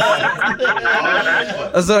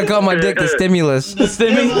 That's what I call my dick, the stimulus.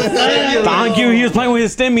 Stimmy. Thank you. He was playing with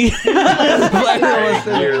his stimmy.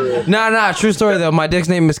 Nah, true story though. My dick's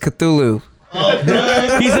name is Cthulhu.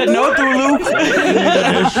 He said no, Thulu.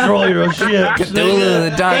 Destroyer of ships. Cthulhu,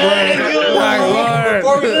 the dark lord.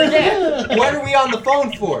 Before we do that, what are we on the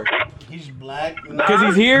phone for? He's black. Because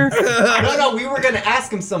he's here. No, we were gonna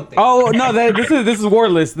ask him something. Oh no, this is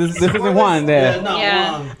Warless. This isn't Juan. There. No,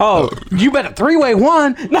 Yeah. Oh, you bet a three-way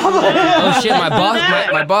Juan. No. Oh shit, my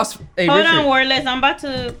boss. Hey, Hold Richard, on, Warless. I'm about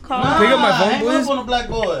to call. Pick up my phone, hang please. up on the black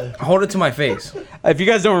boy. hold it to my face. If you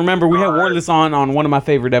guys don't remember, we had Warless on one of my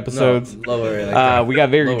favorite episodes. Lower it like We got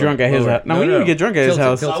very drunk at his house. No, we need to get drunk at his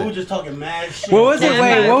house. Tilt I it. was just talking mad shit. What was it? Yeah,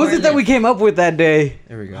 Wait, what was it that we came up with that day?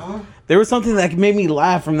 There we go. There was something that made me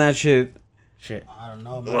laugh from that shit. Shit. I don't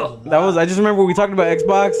know, man. I just remember we talked about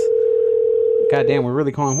Xbox. God damn, we're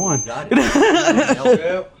really calling Juan.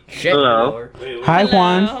 Shit. Hello. Hi,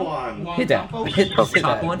 Juan. Hit that. Hit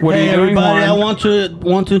that. What Hey, are you doing, everybody, I Juan?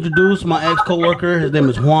 want to introduce my ex-coworker. His name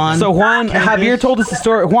is Juan. So Juan, Javier told us the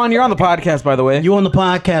story. Juan, you're on the podcast, by the way. You on the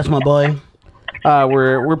podcast, my boy.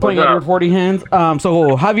 We're playing What's up? Edward 40 Hands.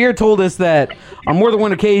 So Javier told us that on more than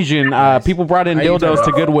one occasion, people brought in you dildos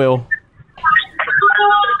to Goodwill.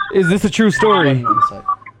 Is this a true story? What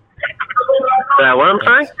I'm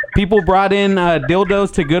saying? People brought in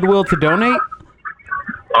dildos to Goodwill to donate.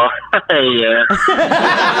 Oh, yeah.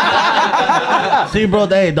 See, bro,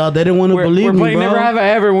 they didn't want to believe We're me, playing bro. Never Have I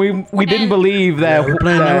Ever. And we didn't believe that. We're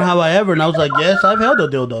playing Never Have I Ever, and I was like, yes, I've held a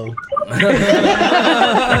dildo.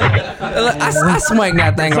 I swing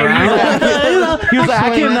that thing around. He was like, I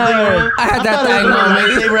can. I had that thing on me.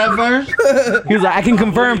 At first. He was like, I can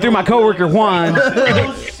confirm through my coworker Juan.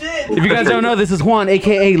 If you guys don't know, this is Juan,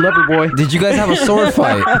 aka Loverboy. Did you guys have a sword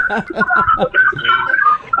fight?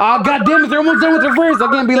 Oh, god damn it, they're almost done with their first. I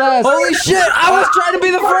can't be last. Holy shit! I was trying to be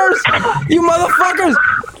the first. You motherfuckers!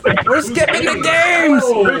 We're skipping the games.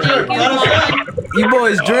 You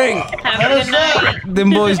boys drink. Have a good night. Them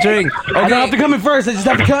boys drink. I don't have to come in first. I just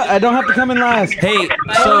have to cut. I don't have to come in last. Hey,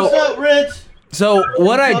 What's so up, Rich?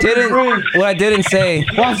 what I didn't say.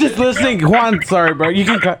 Juan's just listening. Juan, sorry, bro. You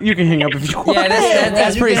can hang up if you want. Yeah,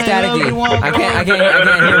 that's You pretty can hang up if staticky. you want, I bro. can't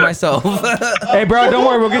hear myself. Hey, bro, don't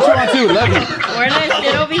worry. We'll get you on too. Love you. Warless,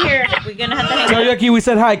 get over here. We're gonna have to hang Sorry, out. Yucky, we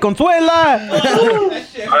said hi. Consuela.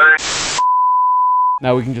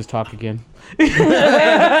 Now we can just talk again. I'm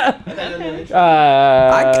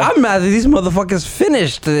mad that these motherfuckers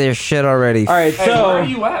finished their shit already. All right, so.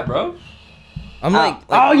 you at, bro? I'm like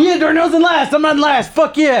Oh yeah, Darnell's in last. I'm not in last.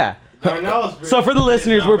 Fuck yeah. So for the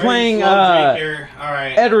listeners, we're playing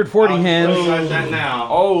Edward 40 Hands. now.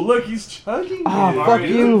 Oh, look, he's chugging. Oh, fuck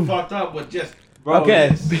you. Fucked up with just Okay.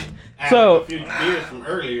 a So few beers from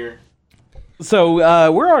earlier.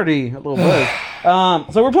 we're already a little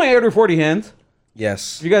buzzed. So we're playing Edward 40 Hands.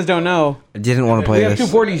 yes. If you guys don't know, I didn't want to we play have two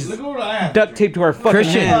this. 40s Look what I have. duct taped to our fucking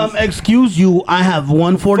Christian. hands. Excuse you, I have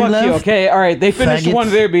 140 Fuck left. you. Okay, all right. They finished Faggots. one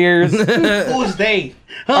of their beers. Who's they?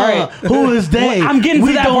 All right. Who is they? Well, I'm getting to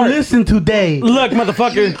we that don't part. listen to they. Look,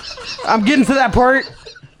 motherfucker, I'm getting to that part.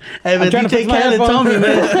 Hey, man, trying to DJ fix my Khaled told me,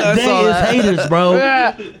 man, I they saw is that. haters,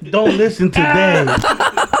 bro. Don't listen to they.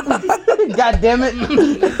 God damn it!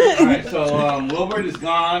 Alright, so Wilbert is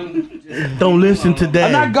gone. Don't listen to they.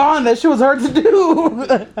 I'm not gone. That shit was hard to do.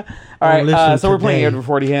 All right, listen so we're to playing they. Edward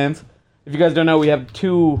 40 Hands. If you guys don't know, we have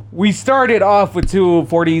two. We started off with two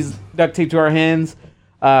 40s duct taped to our hands.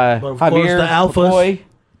 of course, Javier, the alphas.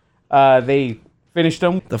 McCoy, they Finished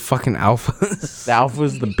them. The fucking alphas. The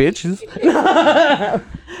alphas, the bitches.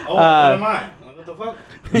 Oh, what am I? What the fuck?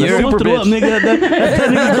 You're super Threw up, bitch. nigga. That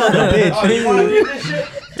nigga called a bitch. Oh, you want to read this shit?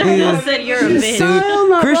 Daniel said you're a bitch.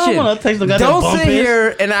 Dude, Christian, I'm gonna text the guy that don't bump sit is.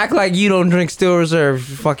 here and act like you don't drink Steel Reserve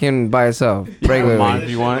fucking by yourself Come on, regularly. if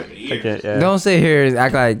you want. Okay, yeah. Don't sit here and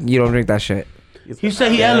act like you don't drink that shit. He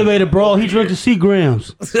said he elevated, bro. He drank the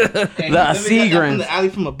Seagrams. The Seagrams. From the alley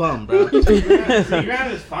from a bum, bro.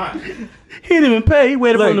 Seagram is fine. He didn't even pay. He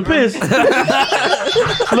waited for him to piss. Look,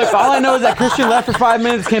 all I know is that Christian left for 5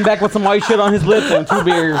 minutes, came back with some white shit on his lips and 2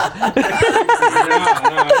 beers.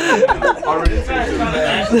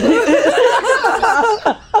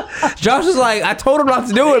 Josh is like, I told him not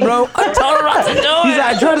to do it, bro. I told him not to do it. He's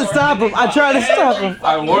like, I tried to stop him. I tried to stop him.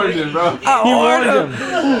 I warned him, bro. I warned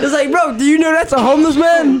him. It's like, bro, do you know that's a homeless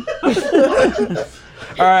man?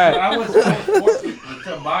 All right. I was forced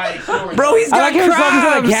to buy storage. Bro, he's I got like him talking to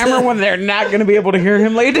crabs. the camera when they're not going to be able to hear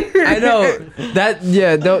him later. I know that.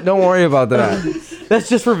 Yeah, don't worry about that. That's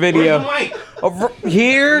just for Where's the video. mic?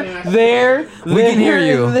 Here, there, We can hear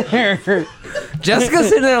you. There. Jessica's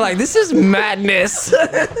sitting there like, this is madness.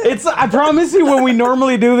 It's. I promise you, when we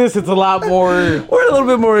normally do this, it's a lot more We're a little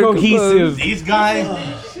bit more cohesive. These guys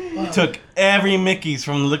took every Mickey's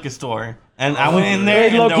from the liquor store. And I went in there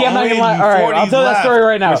Hey, and low-key, I'm not gonna lie. All right, I'll tell that story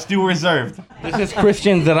right now. We're still reserved. This is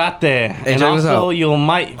Christian Zarate. And check this also, out. you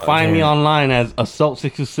might find me online as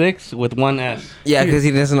Assault626 with one S. Yeah, because he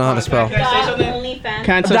doesn't know how to spell. Dot OnlyFans.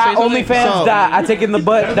 Can't Dot OnlyFans. Dot. I take in the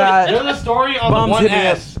butt. There's Dot. a story on the Bums one hit me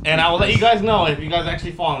up. S, and I will let you guys know if you guys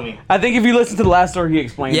actually follow me. I think if you listen to the last story, he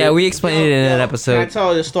explained Yeah, it. we explained it in an Can I episode.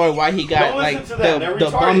 tell the story why he got Don't listen like to them, they're the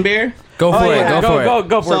retarded. bum beer? Go for it. Go for it.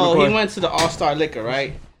 Go for it. So McCoy. he went to the All Star Liquor,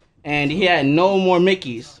 right? And he had no more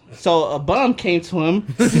Mickeys. So a bum came to him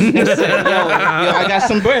and said, yo, I got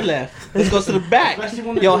some bread left. Let's go to the back.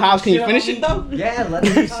 Yo, House, can you finish it though? Yeah, let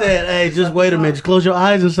me. He said, hey, just wait a minute. Just close your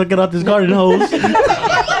eyes and suck it out this garden hose.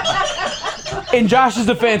 In Josh's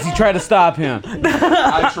defense, he tried to stop him.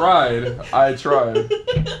 I tried.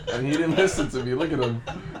 And he didn't listen to me. Look at him.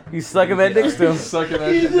 He's sucking that dick still. He's sucking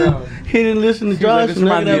that shit down. He didn't listen to Like, Josh. this And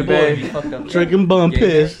look at reminds me that of boy Babe. drinking bum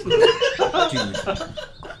piss.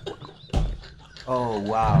 Oh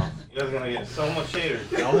wow. You guys are gonna get so much haters.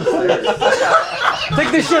 Take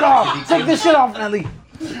this shit off. Take this shit off, Nelly.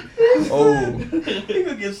 He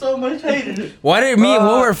could get so much hated. Why did me and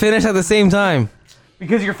Wilbur finish at the same time?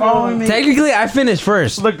 Because you're following me. Technically, I finished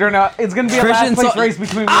first. Look, they're not. It's gonna be a Christian last place saw- race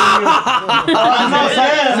between me and you.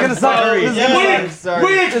 It's gonna suck. It's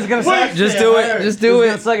gonna suck. Just do it. Just do It's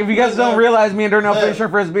gonna it. suck. If you guys don't realize, me and Darnell finished our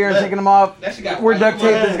first beer and taking them off. We're duct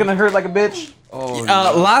taped. It's gonna hurt like a bitch.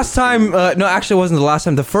 Last time, no, actually, it wasn't the last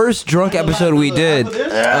time. The first drunk episode we did. Son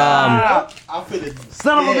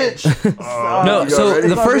of a bitch. No, so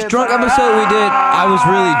the first drunk episode we did, I was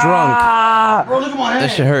really drunk. Bro, look at my hand.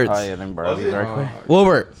 That shit hurts. then borrow these right quick.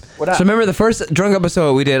 Wilbert. So remember the first drunk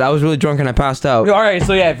episode we did? I was really drunk and I passed out. All right,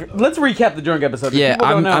 so yeah, let's recap the drunk episode. Yeah, People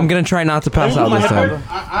don't know. I'm gonna try not to pass out this time.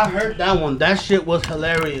 I heard that one. That shit was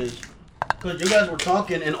hilarious. Because you guys were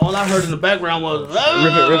talking, and all I heard in the background was... Rip it,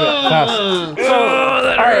 fast.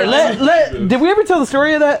 All right, did we ever tell the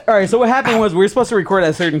story of that? All right, so what happened was we were supposed to record at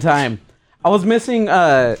a certain time. I was missing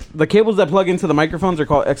the cables that plug into the microphones are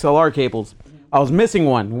called XLR cables. I was missing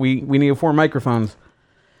one. We needed 4 microphones.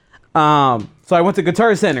 So I went to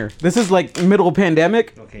Guitar Center. This is like middle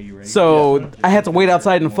pandemic. Okay, you ready? So I had to wait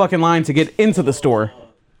outside in a fucking line to get into the store.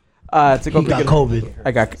 To go He got COVID.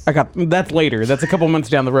 I got. That's later. That's a couple months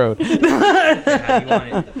down the road.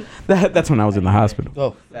 That's when I was in the hospital.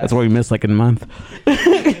 Oh. That's why we missed like a month.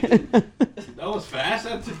 That was fast.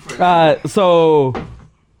 That took forever. So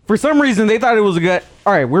for some reason they thought it was a good.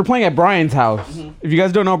 All right, we're playing at Brian's house. If you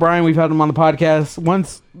guys don't know Brian, we've had him on the podcast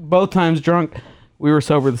once, both times drunk. We were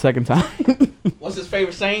sober the second time. What's his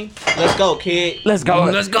favorite saying? Let's go, kid. Let's go.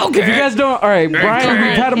 Let's go, If you kid. guys don't, all right, Brian,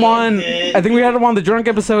 we've had him on. I think we had him on the drunk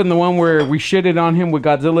episode and the one where we shitted on him with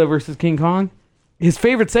Godzilla versus King Kong. His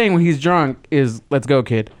favorite saying when he's drunk is "Let's go,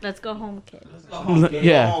 kid." Let's go home, kid.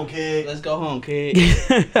 Yeah. Come on, kid. Let's go home, kid.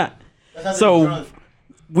 So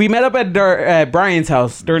we met up at Brian's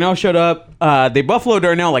house. Darnell showed up. They buffaloed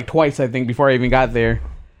Darnell like twice, I think, before I even got there.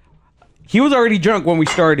 He was already drunk when we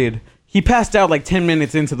started. He passed out like 10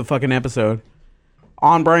 minutes into the fucking episode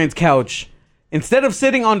on Brian's couch. Instead of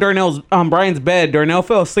sitting on Brian's bed, Darnell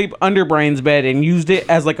fell asleep under Brian's bed and used it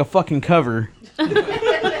as like a fucking cover.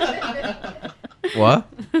 What?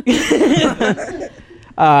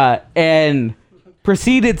 And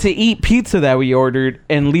proceeded to eat pizza that we ordered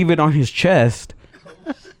and leave it on his chest.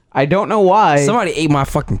 I don't know why. Somebody ate my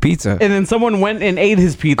fucking pizza. And then someone went and ate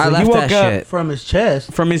his pizza. I left he woke that up shit. From his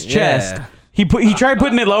chest. from his chest. He tried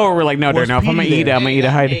putting it lower. We're like, no, Darnell, if I'm gonna eat it, I'm gonna eat it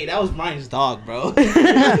hide. Hey, that was Brian's dog, bro.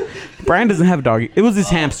 Brian doesn't have a dog. It was his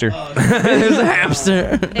hamster. It was a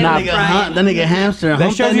hamster. That nigga hamster.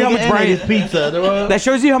 That shows you how much Brian pizza. That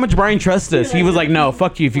shows you how much Brian trusts us. He was like, no,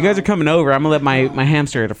 fuck you. If you guys are coming over, I'm gonna let my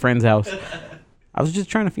hamster at a friend's house. I was just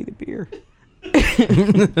trying to feed it beer.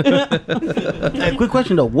 Hey, quick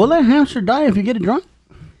question though. Will that hamster die if you get it drunk?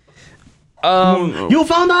 You'll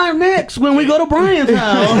find out next when we go to Brian's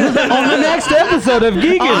house on the next episode of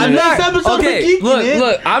Geeking.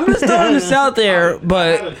 Look, I'm just throwing this out there,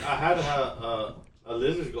 but I had a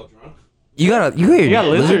lizard go drunk. you got a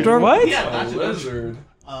lizard drunk? What? Yeah, A lizard.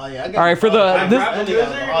 All right, for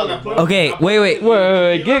the Okay, wait.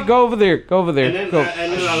 go over there. Go over there. And then Go.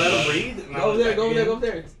 I let him breathe. and I Go over was there, back go over there, in. go over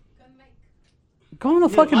there. Go on the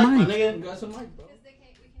fucking mic. Got some mic, bro.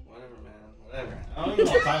 Whatever, man. Whatever. I don't even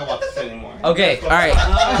want to talk about this anymore. Okay, all right.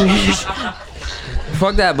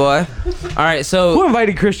 Fuck that, boy. All right, Who so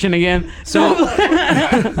invited Christian again? so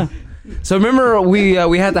remember we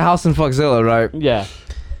had the house in Fuckzilla, right? Yeah.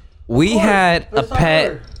 We had a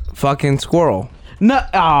pet fucking squirrel. No.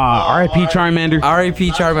 R.I.P. Charmander.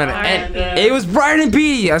 R.A.P. Charmander. And it was Brian and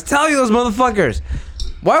P. I was telling you, those motherfuckers.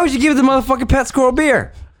 Why would you give the motherfucking pet squirrel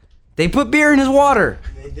beer? They put beer in his water.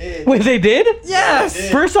 Wait, they did? Yes.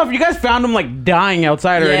 First off, you guys found him like dying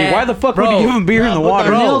outside already. Yeah. Why the fuck Bro. would you give him beer in the water?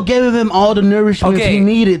 Darnell gave him all the nourishment Okay. he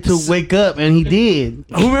needed to wake up, and he did.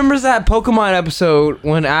 Who remembers that Pokemon episode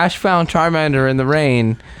when Ash found Charmander in the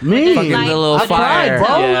rain? Me, Fucking the little I fire. cried,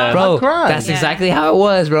 bro. Yeah. Bro, I cried. that's exactly how it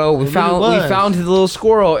was, bro. We was. found his little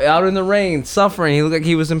squirrel out in the rain, suffering. He looked like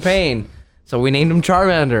he was in pain. So we named him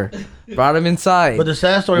Charmander. Brought him inside. But the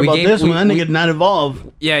sad story We about gave- this we- one, that we- nigga not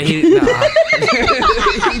involved. Yeah, he. Nah.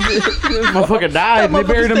 Motherfucker died. They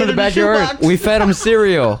buried him in the backyard. We fed him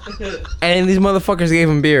cereal, and these motherfuckers gave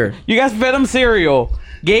him beer. You guys fed him cereal,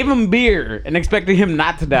 gave him beer, and expected him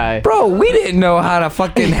not to die. Bro, we didn't know how to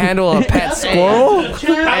fucking handle a pet squirrel.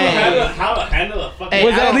 How to handle a fucking.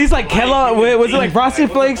 Was it at least like Kellogg? Was it like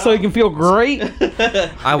Frosted Flakes so he can feel great?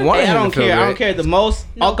 I wanted Hey, I him don't to feel care. I great. don't care. The most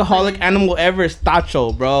alcoholic animal ever is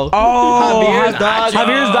Tacho, bro. Oh, Javier's dog.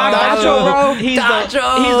 Javier's dog, Tacho, bro. He's Tacho.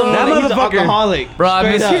 the That he's the motherfucker. alcoholic. Bro, I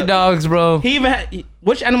Straight miss up. your dogs, bro. He even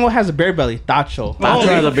which animal has a bear belly? Tacho. Tacho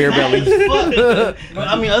has a beer belly.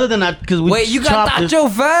 I mean, other than that, because we Wait, you got chopped his- Tacho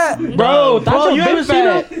fat? Bro, Bro, Tacho you big ever seen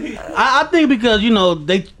fat. that? I think because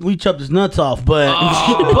we chopped his nuts off, but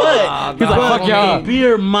He's like, fuck y'all.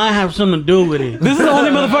 beer might have something to do with it. This is the only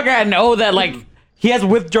motherfucker I know that like he has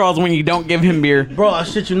withdrawals when you don't give him beer. Bro, I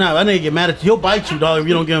shit you not. That nigga get mad at you. He'll bite you, dog, if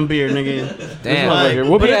you don't give him beer, nigga. Damn. Like,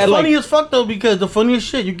 Whoop it it's at, like- funny as fuck though, because the funniest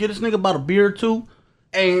shit, you get this nigga about a beer or two,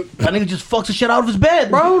 and that nigga just fucks the shit out of his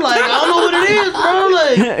bed, bro. Like, I don't know what it is, bro.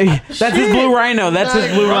 Like, That's his blue rhino. That's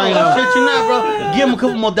his blue bro, rhino. shit you not, bro. Give him a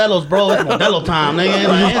couple Modelo's, bro. It's Modelo time, nigga.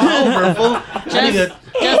 Like, it's over, fool. That nigga,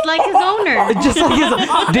 Just like his owner. Just like his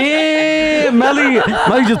damn Melly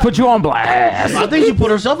just put you on blast. I think she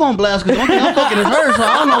put herself on blast because the only thing I'm fucking is her, so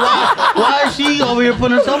I don't know why is she over here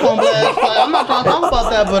putting herself on blast. Like, I'm not trying to talk about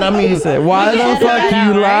that, but I mean, Why the fuck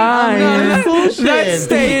you lying? that's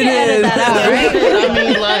staying in. I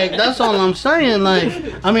mean, like, that's all I'm saying. Like,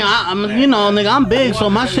 I mean, I'm, nigga, I'm big, so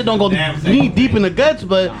my shit don't go knee deep in the guts,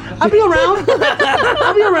 but I'll be around.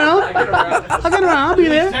 I'll be around. I'll get around. I'll be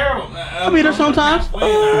there. I'll be there sometimes.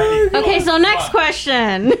 Okay, so next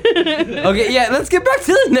question. Okay, yeah, let's get back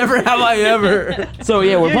to the Never Have I Ever. So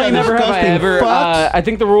yeah, we're playing Never Have I disgusting Ever. fucks. I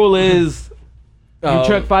think the rule is you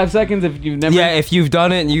chuck 5 seconds if you've never. Yeah, if you've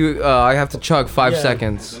done it, I have to chug 5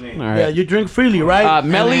 seconds. All Yeah, right. you drink freely, right?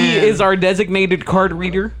 Melly And then- is our designated card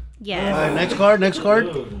reader. Yes. All right, next card.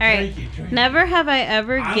 All right. Never have I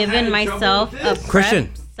ever given myself a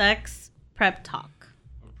Christian. sex prep talk.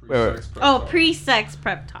 Pre-sex prep Oh, talk. pre-sex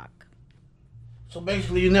prep talk. So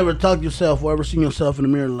basically, you never talk to yourself or ever seen yourself in the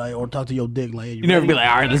mirror, like, or talk to your dick, like, hey, You never be like,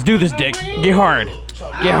 all right, let's do this, dick. Get hard.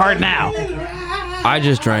 Get hard now. I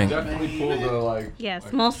just drank. Definitely pull the like.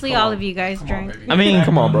 Yes, mostly all of you guys drink. I mean,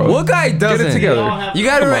 come on, bro. What guy doesn't? Get it together. You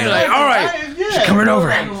gotta be like, all right, she's coming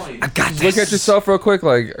over. I got this. Look at yourself real quick.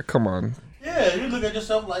 Like, come on. Yeah, you look at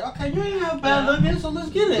yourself like, okay, you ain't have bad looking, so let's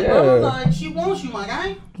get it, bro. Like, she wants you, my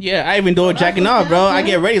guy. Yeah, I even do it jacking off, bro. I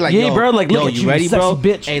get ready like, Yeah, yo, bro, like, look yo, at you, you ready, sexy bro?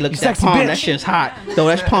 bitch. Hey, look You at that sexy palm. bitch. That shit's hot. Yo,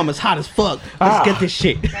 that palm is hot as fuck. Let's get this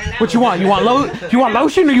shit. What you want? You want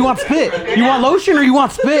lotion or you want spit? You want lotion or you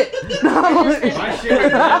want spit?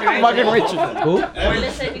 Fucking Richard. Who?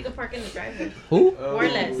 Warless said you could park in the driveway. Who?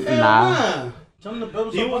 Warless. Nah. Some of the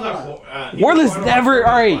buildings He are was fucking a Warless never.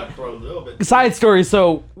 All right. for a little bit. Side story.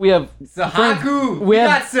 So we have Sahaku! We We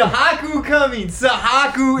have- got Sahaku coming!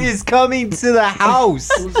 Sahaku is coming to the house!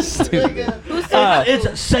 It's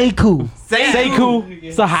Seiku.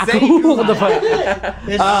 Seiku, Sahaku. What the fuck?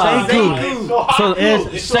 It's Seiku. So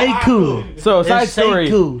It's Seiku. So side It's story.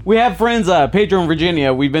 Seiku. We have friends, Pedro and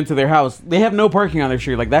Virginia. We've been to their house. They have no parking on their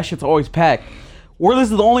street. Like that shit's always packed. Warless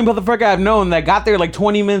is the only motherfucker I've known that got there like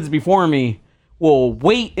 20 minutes before me. Will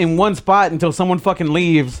wait in one spot until someone fucking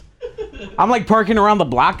leaves. I'm like parking around the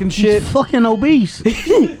block and shit. Fucking obese.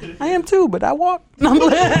 I am too, but I walk.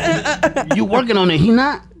 You working on it? He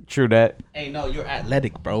not. True that. Hey, no, you're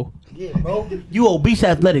athletic, bro. Yeah, bro. You obese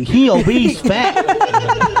athletic. He obese fat.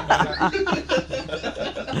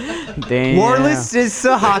 Damn. Warless is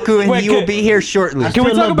Sahaku and Wait, he will be here shortly. Can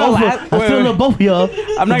we talk about I still love both of y'all.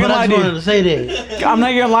 I'm not gonna lie to you. wanted to say that. I'm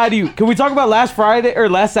not gonna lie to you. Can we talk about last Friday or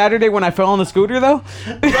last Saturday when I fell on the scooter though?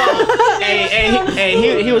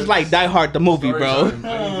 Hey, he was like Die Hard the movie, bro.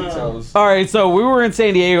 All right, so we were in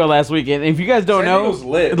San Diego last weekend. If you guys don't San Diego's know,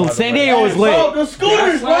 lit, by the San way. Diego was lit, Bro, the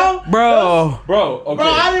scooters, bro. bro. Bro, okay. Bro,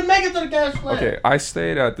 I didn't make it to the gas plant. Okay, I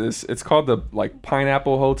stayed at this. It's called the like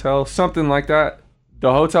Pineapple Hotel, something like that.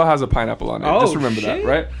 The hotel has a pineapple on it. Oh, Just remember shit. that,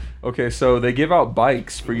 right? Okay, so they give out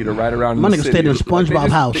bikes for you to ride around. My in the nigga city. stayed in Like, they SpongeBob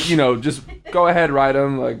just- house. You know, just go ahead, ride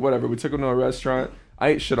them. Like whatever. We took them to a restaurant. I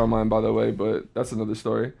ate shit on mine, by the way, but that's another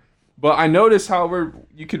story. But I noticed how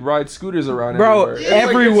you could ride scooters around Bro, everywhere. It's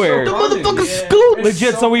everywhere. Like, it's so Motherfucker fun. scoot.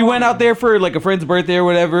 Legit. So we went out there for like a friend's birthday or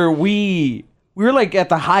whatever. We were like at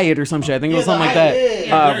the Hyatt or some shit. I think it was something like that. Is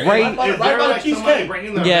there Right, like cheesecake. somebody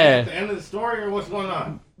bringing the Yeah. at the end of the story, or what's going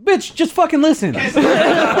on? bitch. Just fucking listen. Man,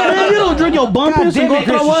 you don't drink your bum God piss and damn go it,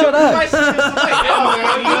 throw Christian, up. shut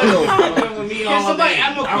up. Can somebody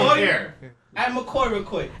add McCoy? Here. Add McCoy real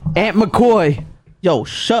quick. Aunt McCoy. Yo,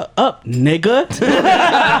 shut up, nigga.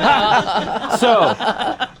 So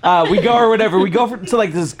we go or whatever. We go to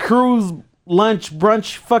like this cruise lunch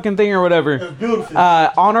brunch fucking thing or whatever. Beautiful.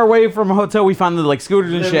 On our way from a hotel, we found the like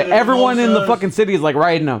scooters and shit. Everyone in the fucking city is like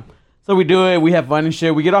riding them. So we do it. We have fun and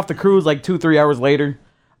shit. We get off the cruise like 2-3 hours later,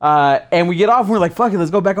 and we get off and we're like, fuck it,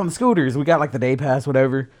 let's go back on the scooters. We got like the day pass,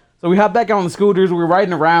 whatever. So we hop back on the scooters. We're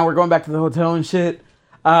riding around. We're going back to the hotel and shit.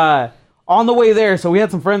 On the way there, so we had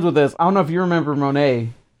some friends with us. I don't know if you remember Monet.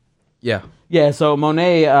 Yeah. Yeah, so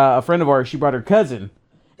Monet, a friend of ours, she brought her cousin.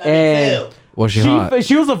 And Was she hot?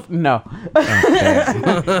 she was a no.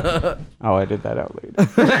 Oh, Oh, I did that out later.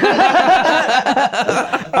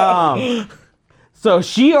 So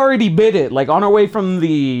she already bid it. Like on her way from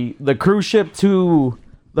the cruise ship to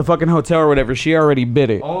the fucking hotel or whatever, she already bid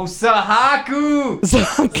it. Oh, Sahaku!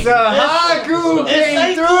 Sahaku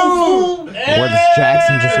came through! Wardis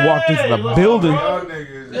Jackson just walked into the building.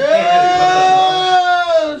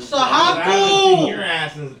 Sahaku! Your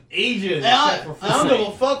ass is Asian. I don't give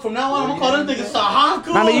a fuck. From now on, I'm gonna call them niggas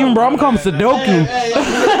Sahaku. Not even, bro. I'm calling him Sudoku.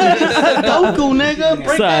 Sudoku, nigga.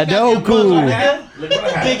 Break that goddamn puzzle, Sudoku. nigga. Look what I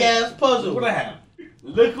have. Big ass puzzle. Look what I have.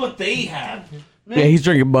 Look what they have. Yeah, he's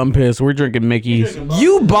drinking bum piss. We're drinking Mickey's.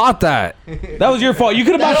 You bought that. That was your fault. You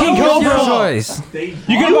could have bought King That was your Cobra. choice. You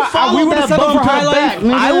could have bought. We would have settled for High Life.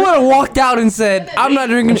 I would have walked out and said, "I'm not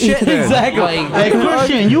drinking shit." then." Exactly. Like, Hey,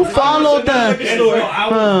 Christian, you followed the.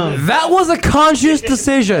 that was a conscious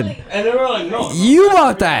decision. And they were like, no. You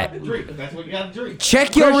bought that. Drink. That's what you gotta drink.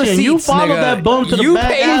 Check your Christian, receipts, you followed nigga. that bum to the you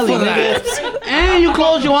back paid alley, for that. nigga. And you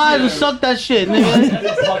close your eyes and suck that shit,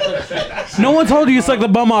 nigga. No one told you to suck the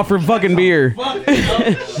bum off for fucking beer.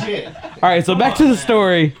 Shit. All right, so back to the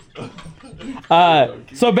story.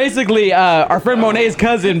 So basically, our friend Monet's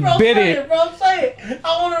cousin bid it. Bro, say it.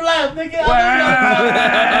 I want to laugh, nigga.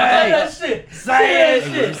 Say that shit. Say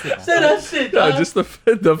that shit. Say that shit, No, dog. just the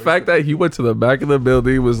fact that he went to the back of the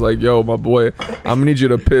building was like, yo, my boy, I'm gonna need you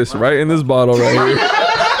to piss right in this bottle right here.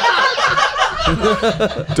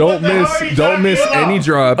 Don't miss any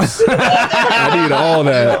drops. I need all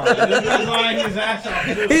that.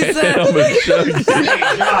 He said, I'm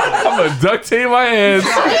gonna duct tape my hands.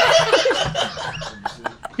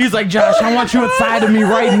 He's like, Josh, I want you inside of me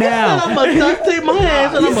right now. I'm gonna duct tape my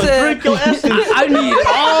hands and I'm gonna said, drink your essence. I need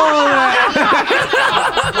all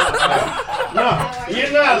that. No,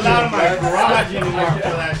 you're not allowed in my garage anymore for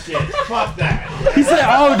that shit. Fuck that. He said,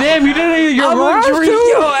 oh, damn, you didn't eat your I'm garage gonna drink too?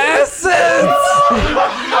 your essence.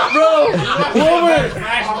 Bro,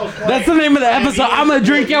 That's the name of the episode. I'm gonna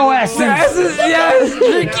drink your essence. Yes,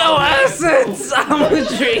 drink your essence. I'm gonna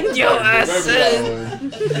drink your essence.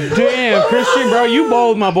 Damn, Christian, bro, you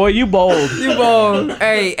bold, my boy. You bold. You bold.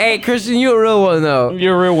 Hey, Christian, you a real one though.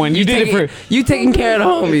 You're a real one. You did it for. You taking care of the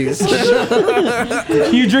homies.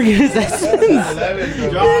 You drinking his essence. You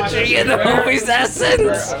drinking the homies'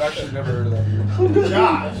 essence. I've actually never heard of that.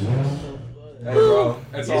 Josh. Hey, bro.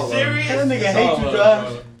 It's You all love. serious? That nigga It's hate all you, love,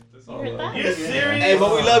 Josh. bro. It's all love. You serious? Hey,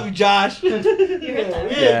 but we love you, Josh.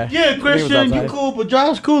 Yeah, Christian, you outside. cool, but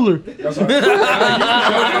Josh cooler. That's all.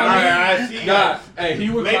 I see you Nah, guys. hey, he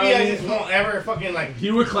would Maybe clown I me. just won't ever fucking like.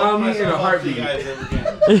 He would clown me in a myself up to heartbeat. you guys ever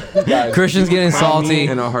again. Guys, Christian's getting salty.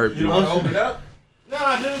 in a heartbeat. You want to open up?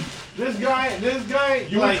 Nah, dude. This guy,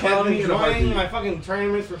 You like, would clown has me been in a joining heartbeat. my fucking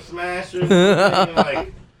tournaments for Smash or something,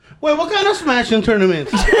 like Wait, what kind of smashing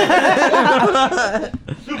tournaments? Super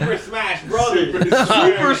Smash Brothers.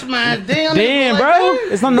 Super Smash. Damn, bro.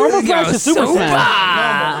 It's not normal Smash. It's Super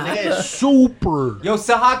Smash. Super. Yo,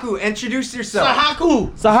 Sahaku, introduce yourself.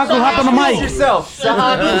 Sahaku. Sahaku, hop on the Introduce mic. yourself.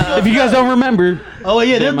 Sahaku. If you guys don't remember, Oh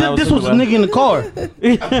yeah, this was a nigga in the car. Come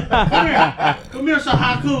here,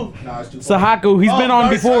 Sahaku. Sahaku, he's been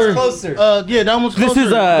on before. Closer. Yeah, that one's This closer. is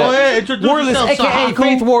Go ahead, introduce Warless, yourself, aka Sahaku.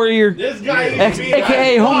 Faith Warrior. This guy used to be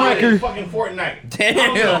AKA like, Homewrecker. fucking Fortnite.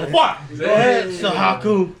 Damn. Fuck. Go ahead,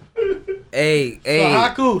 Sahaku. Hey,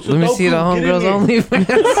 Sahaku. let me see the homegirls OnlyFans.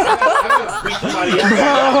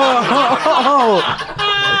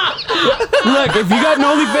 Look, if you got an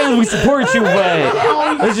OnlyFans, we support you, but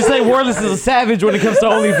let's just say Warless is a savage when it comes to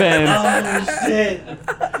OnlyFans. Oh shit.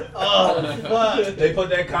 Oh fuck. They put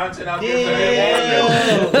that content out He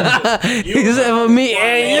said for me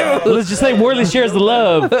and you. Let's just say Warless shares the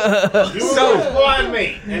love.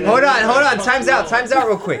 Hold on. Time's out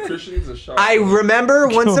real quick. Christian's a shark. I remember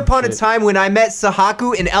once upon a time when I met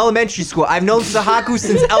Sahaku in elementary school. I've known Sahaku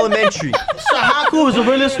since elementary. Sahaku is the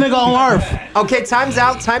realest nigga on earth. Okay, time's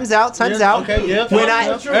out. Okay, yeah. When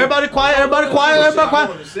Everybody quiet. That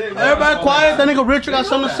nigga Richard got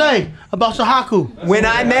something to say about Sahaku. When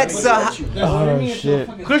I met Sahaku. Oh, shit.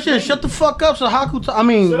 Christian, shut the fuck up, Sahaku.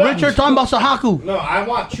 Richard talking about Sahaku. No, I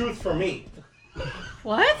want truth for me.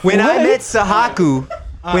 What? When I met Sahaku.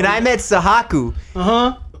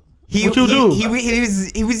 Uh-huh. He, What you do?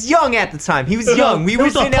 he was young at the time. He was young. We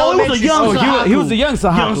was in he was a elementary young school. Sahaku. He was a young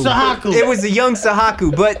Sahaku. Young Sahaku. It was a young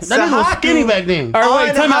Sahaku, but That nigga was skinny Sahaku back then. All right, wait,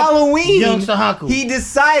 on time out. Halloween, Young Sahaku. he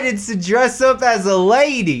decided to dress up as a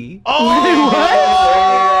lady. Oh,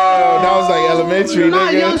 That was like elementary,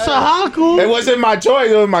 not young nigga. Sahaku. It wasn't my choice.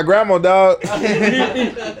 It was my grandma, dog.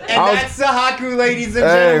 And that's Sahaku, ladies and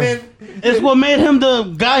Hey. gentlemen. It's what made him the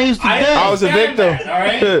guy he's today. I was a victim. All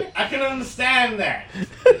right, I can understand that.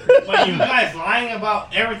 But you guys lying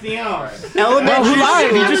about everything else. Bro, who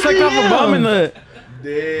lied? He just sucked off a bum in the.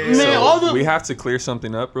 Man, all the We have to clear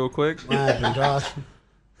something up real quick. What happened, Josh?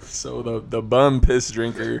 So the bum piss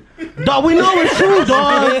drinker. Dog, we know it's true,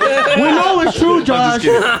 dog. We know it's true, Josh.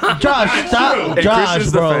 kidding. Josh, stop, In Josh,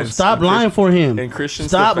 Christian's bro. defense, Stop in lying for him. in Christian's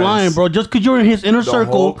Stop defense, lying, bro. Just because you're in his inner the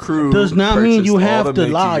circle whole crew does not mean you purchased all have the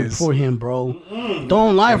to lie Mickeys. for him, bro.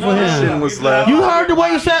 Don't lie for Christian him. was left. You heard the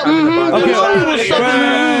way you said, Okay, you know he was sucking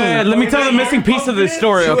wait, let me tell the missing piece of this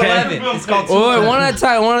story, okay? It's called Wait, one at a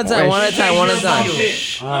time. One at a time.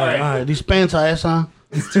 All Alright, these pants are ass on.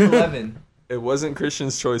 211. It wasn't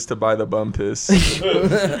Christian's choice to buy the bum piss.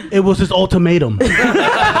 It was his ultimatum.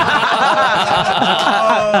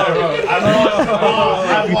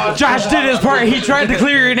 Josh did his part. He tried to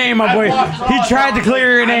clear your name, my boy. He tried to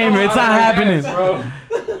clear your name. It's not happening.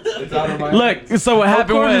 Look, so what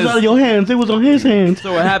happened Of course, it's out of was. your hands. It was on his hands.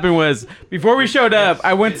 So what happened was, before we showed up,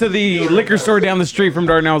 I went to the liquor store down the street from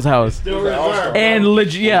Darnell's house. And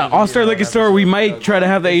legit, yeah, All Star Liquor Store. We might try to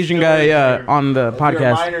have the Asian guy on the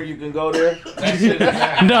podcast. Minor, you can go there.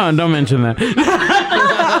 No, don't mention that.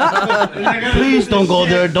 Please don't go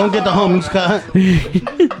there. Don't get the homies caught.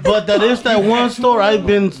 But that is that one store. I've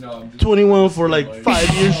been 21 for like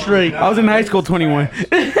 5 years straight. I was in high school 21.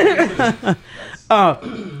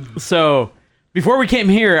 So before we came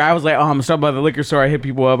here, I was like, oh, I'm gonna stop by the liquor store. I hit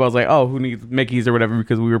people up. I was like, oh, who needs Mickey's or whatever,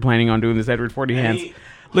 because we were planning on doing this Edward 40 hands.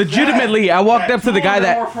 Legitimately, I walked up to the guy More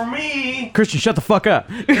that for me. Christian, shut the fuck up.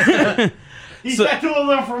 He So- said 2 of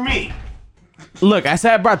them for me. Look, I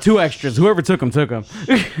said I brought 2 extras. Whoever took them, took them.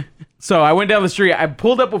 So I went down the street. I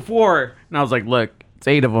pulled up with 4, and I was like, look, it's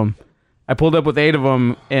 8 of them. I pulled up with 8 of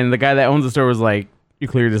them, and the guy that owns the store was like, you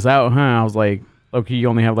cleared this out, huh? I was like, okay, you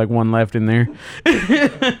only have like 1 left in there.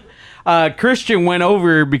 Christian went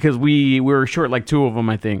over because we were short like 2 of them,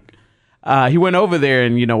 I think. He went over there,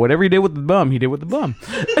 and you know, whatever he did with the bum, he did with the bum.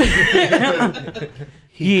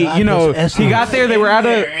 he got you know, this he got there. They were out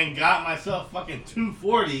of. and got myself fucking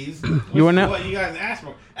 240s. You wanna know? What you guys asked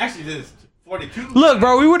for? Actually, this is 42. Look,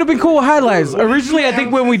 bro, we would have been cool with highlights. Originally, I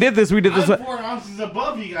think when we did this. I'm 4 ounces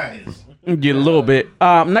above you guys. Yeah, a little bit.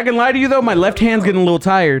 I'm not gonna lie to you though. My left hand's getting a little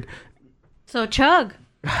tired. So chug.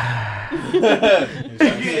 And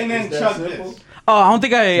then chug this. Oh, I don't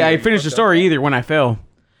think I finished the story either when I fell.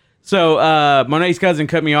 So Monet's cousin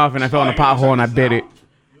cut me off and I fell in a pothole and I bit it.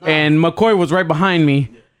 And McCoy was right behind me,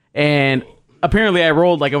 and apparently I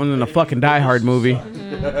rolled like I was in a fucking Die Hard movie.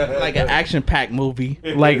 Like an action-packed movie.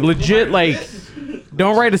 Like legit, like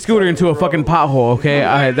don't ride a scooter into a fucking pothole,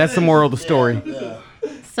 okay? That's the moral of the story.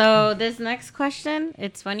 So this next question,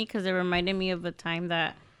 it's funny because it reminded me of a time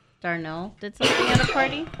that Darnell did something at a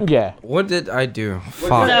party. Yeah. What did I do?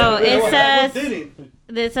 Fuck. So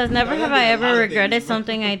it says, never have I ever regretted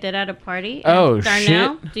something I did at a party. And Oh,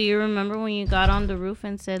 Darnell, shit. do you remember when you got on the roof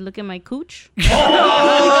and said, look at my cooch? The best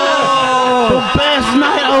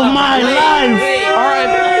night of my life. All right.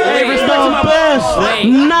 Hey, respect to The my best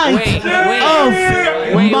night of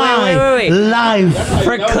my life.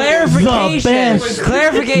 For clarification, The best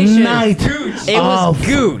clarification, night it was of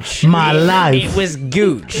gooch. my life. It was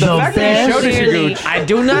gooch. The fact that you showed us your Clearly. gooch. I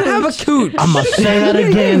do not have a cooch. I'm gonna say that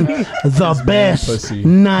again. The best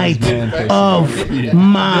night of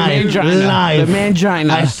my mangina. life. The mangina.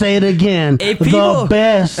 I say it again. Hey, people- The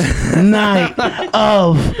best night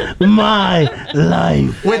of my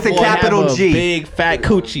life. With a Boy, capital have a G. Big fat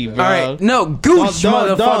coochie, bro. All right, no gooch,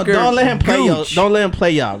 motherfucker. Don't let him play y'all. Gooch. Don't let him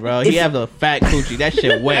play y'all, bro. He have a fat coochie. That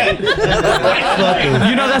shit wet. You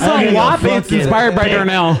know that song WAP? It's inspired by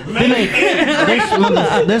Darnell.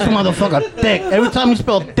 This motherfucker thick. Every time you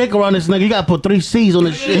spell thick around this nigga, you gotta put 3 C's on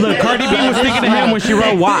this shit. Look, Cardi B was thinking of him when she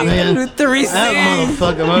wrote WAP. Man, 3 that C's.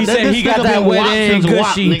 motherfucker, bro. He said he got nigga that been wet WAP and since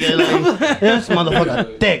WAP, gushy. nigga. Like, this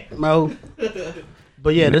motherfucker thick, bro.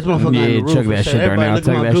 But yeah, this motherfucker Yeah, on the roof chug that and shit, Everybody Darnell. look at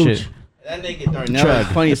Chug my that gooch. shit. That nigga Darnell Chug.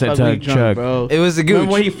 is funny I as said fuck chug, when he drunk, chug. bro. It was a gooch.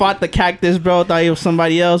 Remember when he fought the cactus, bro? Thought he was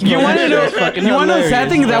somebody else. You bro? want to That know? shit was fucking You want to know the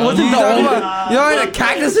sad hilarious, thing? That bro. wasn't the only. You know, a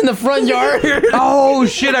cactus in the front yard. Oh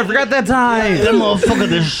shit! I forgot that time. That motherfucker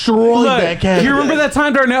destroyed Look, that cat. you remember that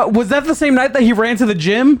time Darnell? Was that the same night that he ran to the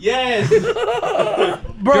gym? Yes.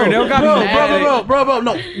 Darnell got mad. bro,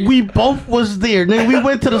 no. We both was there. Nigga, we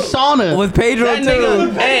went to the sauna. With Pedro That too.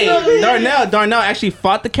 nigga, hey, Darnell actually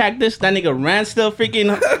fought the cactus. That nigga ran still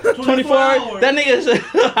freaking 24 hours. That nigga,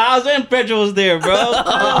 House and Pedro was there, bro.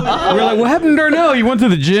 We're like, what happened to Darnell? You went to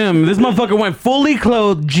the gym. This motherfucker went fully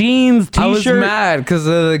clothed, jeans, I was t-shirt. mad because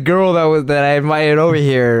the girl that I invited over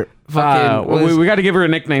here fucking we got to give her a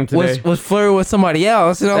nickname today. was flirting with somebody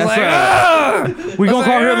else, and I was That's like, right. We gonna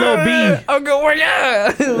call her Lil B. I'm going work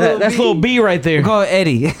out. That's Lil B right there. Call her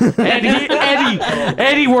Eddie.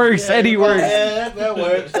 Eddie works. Eddie works. Yeah, that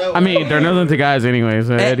works. I mean, Darnell's into guys anyway,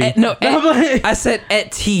 so Eddie. I said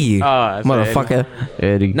et T, I said motherfucker.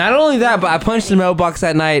 Eddie. Not only that, but I punched the mailbox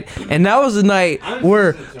that night, and that was the night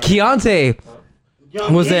where Keontae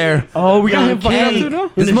was there. Oh, we got him fucked up too, though?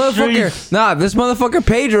 This motherfucker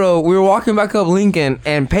Pedro, we were walking back up Lincoln,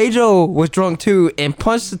 and Pedro was drunk too and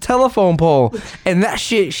punched the telephone pole, and that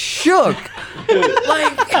shit shook.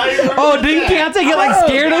 Oh, didn't Keontae get like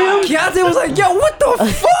scared of him? Keontae was like, yo, what the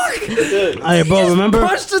fuck? Hey, bro, remember?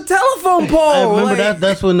 Punched the telephone pole. I remember like,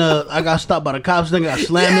 that's when I got stopped by the cops. Nigga got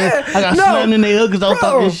slammed Yeah, in. I got no, slammed in their hood because I was bro,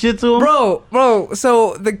 talking shit to him. Bro,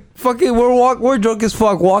 so the fucking we're drunk as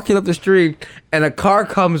fuck walking up the street, and a car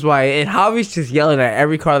comes by, and Javi's just yelling at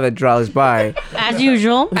every car that drives by. As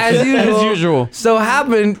usual. As usual. So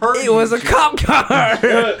happened, it was a cop car.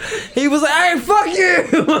 He was like, hey, fuck you.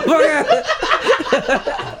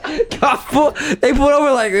 They pulled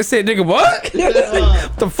over like, they said, nigga, what?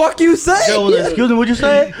 What the fuck you say? Yo, excuse me, what you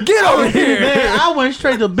say? Get over here. Man, I went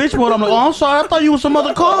straight to bitch mode. I'm like, oh, I'm sorry. I thought you was some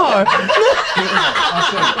other car.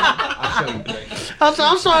 I said,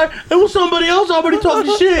 I'm sorry. It was somebody else already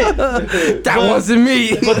talking shit. That wasn't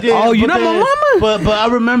me. But then, Oh, you but not my then- mama? But I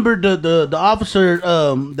remember the officer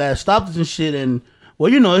that stopped us and shit, and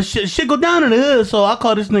well, you know, shit go down in the hood. So I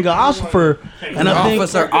call this nigga Officer, and I think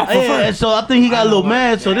Officer. yeah, and so I think he got a little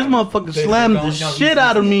mad. So this motherfucker slammed the shit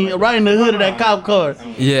out of me right in the hood of that cop car.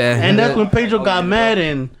 Yeah. And that's when Pedro got mad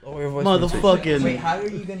and motherfucking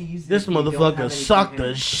this motherfucker sucked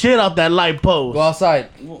the shit out that light post. Go outside.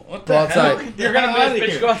 Go outside. You're gonna miss,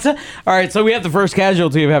 bitch. Go outside. All right, so we have the first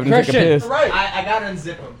casualty of having to take a piss. I gotta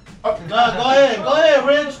unzip him. Go ahead,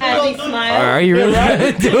 Rich. As he smiles. Are you really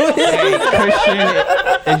gonna do it? Christian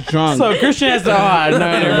is drunk. So Christian has to. Oh, no,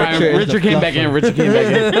 never mind. Richard came back in. Richard was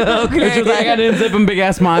like, I didn't zip him, big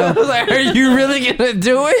ass smile. I was like, are you really gonna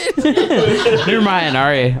do it? Never mind. All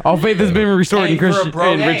right. All faith has been restored in Christian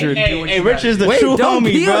and Richard. Hey, Richard's the Wait, true don't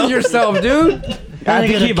homie, pee bro. on yourself, dude. I have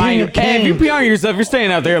to keep buying you. Hey, if you pee on yourself, you're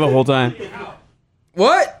staying out there the whole time.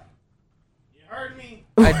 What?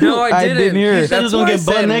 I know I didn't. hear You it. said he was That's gonna what I get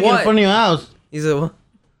butt said. naked in What? front of your house. He said what?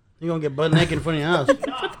 You gonna get butt naked in front of your house.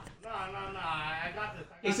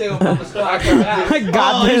 He said, "Papa, I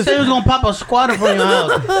got He this. said he was gonna pop a squat in front of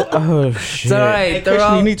your house. Oh, shit. It's alright. They're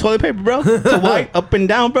Christian, you all... need toilet paper, bro? To wipe up and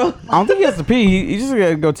down, bro. I don't think he has to pee. He just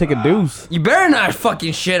gotta go take a deuce. You better not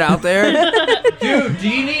fucking shit out there. Dude, do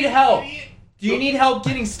you need help? Do you need help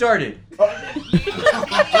getting started? Look, I'm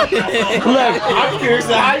curious.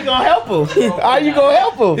 How you gonna help him? How you gonna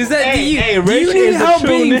help him? Is that do you Richard need is a help true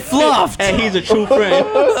being nigga. fluffed? And he's a true friend.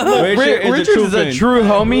 Richard is a true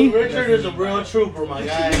homie. Richard is a real trooper, my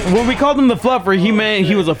guy. When we called him the fluffer, he meant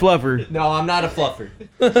he was a fluffer. No, I'm not a fluffer.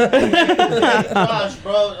 Gosh,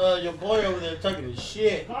 bro, your boy over there talking his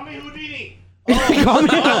shit. Call me Houdini.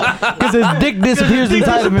 Because his dick disappears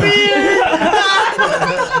inside of him.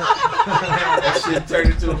 That shit turned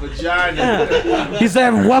into a vagina. He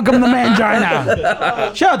said, welcome to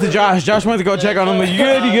Mangina. Shout out to Josh. Josh went to go check on him. Like, you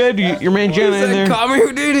good? You good? Your Mangina in there? Call me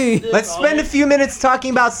Houdini. Let's spend a few minutes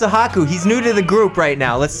talking about Sahaku. He's new to the group right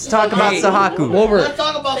now. Let's talk about Sahaku. Let's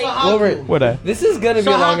talk about Sahaku. What? This is gonna be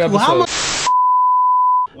a long Sahaku, how episode.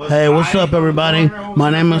 Hey, what's up, everybody? My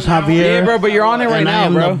name is Javier. Yeah, bro, but you're on it right and I now,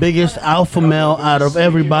 am bro. the biggest alpha male out of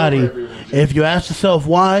everybody. If you ask yourself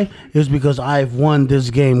why, it's because I've won this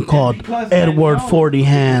game called Edward 40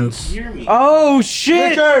 Hands. Oh,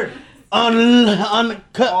 shit. Richard,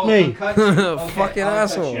 uncut me. Fucking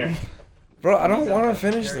asshole. Bro, I don't want to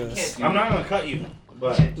finish this. I'm not gonna cut you.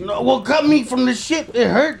 No, well, cut me from this shit. It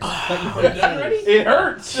hurts. It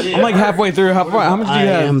hurts. I'm like halfway through. How much do I you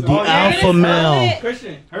have? am the alpha male.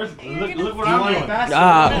 Christian, look what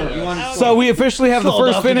I'm doing. So we officially have the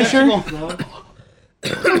first finisher.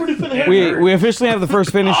 We officially have the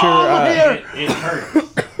first finisher. It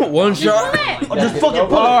hurts. One shot. Just fucking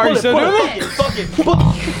pull are you it. still doing it? Fucking pull it.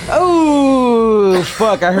 Oh,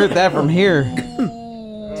 fuck. I heard that from here. I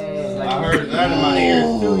heard that in my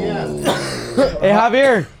ears too, yeah. Hey,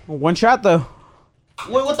 Javier. One shot, though.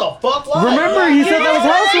 Wait, what the fuck? Why? Remember, he said that was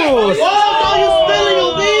house rules. Oh, no, you spilling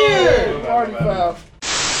your beer. Party foul.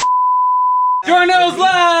 Jorno's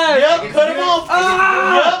live. Yep, cut him off.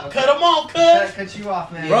 Yep, cut him off, cut. Cut you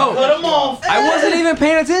off, man. Bro, Cut him off. I wasn't even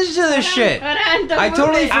paying attention to this shit. I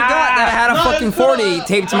totally forgot that I had a fucking 40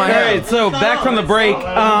 taped to my All right, head. so back from the break.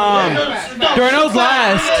 Jorno's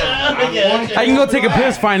last. I can go take a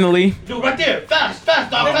piss finally. Dude, right there. Fast,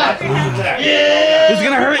 dog, fast. Yeah. This is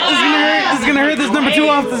gonna hurt. This is gonna hurt. This is gonna hurt. This is number 2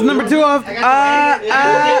 off. This is number 2 off. As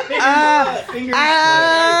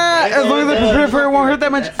long as I prepare for it, it won't hurt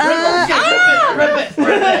that much. Rip it.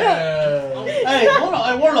 Hey, hold on.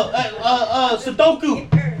 Hey, Sudoku.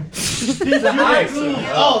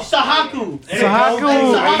 Oh, Sahaku. Sahaku.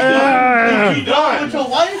 You done with your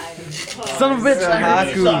wife? Son of a bitch.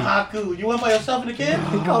 Sahaku. You went by yourself and the kid?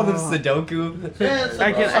 He called him Sudoku. Yeah,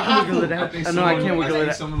 I can't wiggle it out. No, I can't wiggle it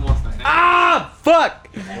out. Someone wants to hang. Ah, fuck.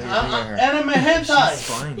 Anime hentai.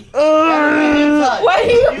 Fine. Why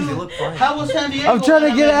you? How was San Diego? I'm trying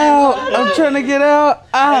to get out. I'm trying to get out.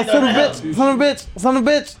 Ah, son of a bitch. Son of a bitch. Son of a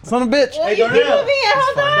bitch. Son of a bitch. Hey, Darnell.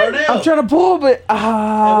 I'm trying to pull, but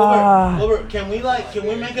Wilbur, can we make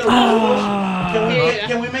it a rule?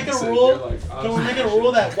 Can we make it a rule? Can we make it a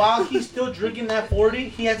rule that while he's still drinking that 40,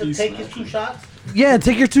 he has to take his 2 shots? yeah,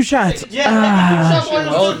 take your 2 shots. Yeah, take 2 shots while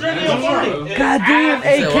he's still drinking your 40. God damn.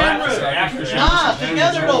 Hey, camera. Nah,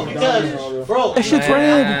 together though, because bro, That shit's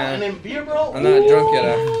red. and then beer, bro. I'm not drunk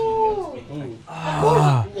yet.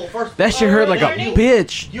 Well, first, That shit hurt like a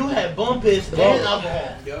bitch. You had bum piss and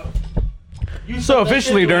alcohol. So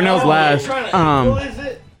officially, Darnell's last.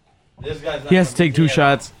 He has to take 2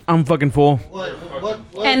 shots. I'm fucking full.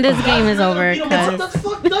 And this game is over. That's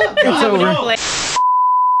fucked up. It's over.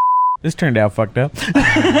 This turned out fucked up.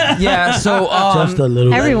 Yeah, so Just a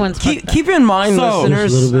little. Everyone's keep in mind, So,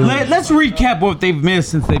 listeners. let's recap what they've missed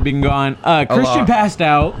since they've been gone. Christian lot. passed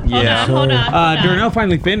out. Yeah. Hold on. Darnell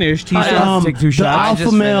finally finished. He still has to take 2 The shots.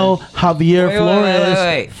 alpha male Javier Wait, Flores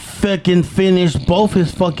wait. fucking finished both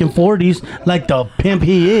his fucking 40s like the pimp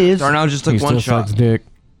he is. Darnell just took one shot. dick.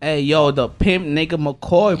 Hey, yo, the pimp nigga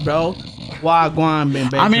McCoy, bro. Wagwan,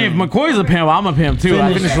 baby. I mean, if McCoy's a pimp, I'm a pimp too.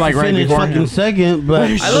 I finished like right finished before fucking him. second, but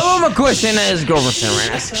I love when McCoy saying that his girlfriend right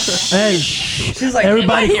now. hey, She's like,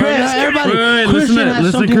 everybody, everybody, Wait, Christian has listen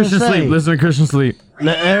to something Christian to say. sleep. Listen to Christian sleep.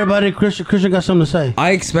 Everybody, Christian got something to say.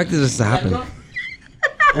 I expected this to happen.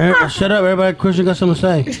 Shut up, everybody. Christian got something to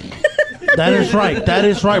say. That is right. That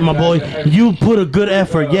is right, my boy. You put a good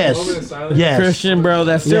effort. Yes. Yes. Christian, bro,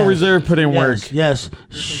 that's still Yes. reserved. Put in work. Yes.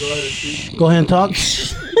 Shh. Go ahead and talk.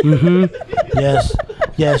 Yes.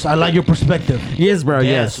 Yes. I like your perspective. Yes, bro.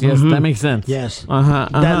 Yes. That makes sense. Yes. That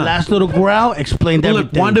That last little growl explained Look,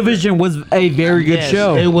 everything. WandaVision was a very good Yes,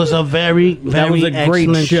 show. It was a very, very was a great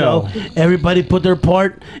excellent show. Everybody put their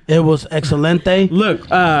part. It was excelente. Look,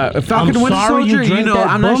 Falcon I'm Winter sorry Soldier, you drank that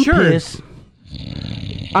I'm not bum sure. piss.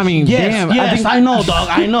 I mean, Yes, damn. yes, I know, dog.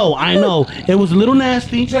 I know. It was a little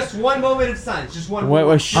nasty. Just one moment of silence. Just one Wait,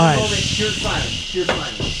 moment. shh. All right. Pure silence. Pure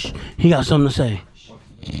silence. He got something to say.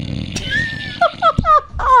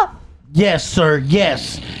 Yes, sir.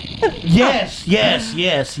 Yes. Yes, yes,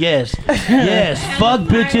 yes, yes, yes. Fuck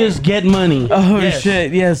bitches, get money. Oh, Yes.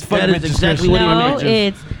 shit. Yes, fuck That is bitches, exactly Christian. what he No,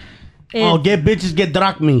 meant. Oh, get bitches, get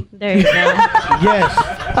drachmi. There you go.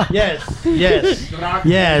 Yes, yes, yes,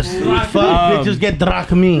 yes. Fuck bitches, get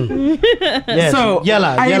drachmi. Yes. So,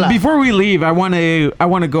 yella. before we leave, I want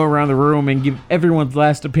to go around the room and give everyone's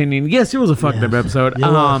last opinion. Yes, it was a fucked up episode. It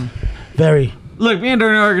was. Very. Look, me and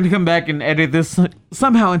Darnell are going to come back and edit this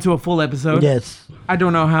somehow into a full episode. Yes. I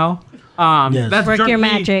don't know how. Yes. That's Work drunk your me-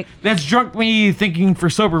 magic. That's drunk me thinking for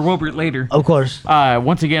sober Wilbert later. Of course.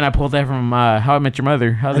 Once again, I pulled that from How I Met Your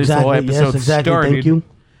Mother. How this whole Exactly. episode Yes, exactly. started. Thank you.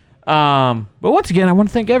 But once again, I want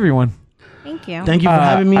to thank everyone. Thank you. Thank you for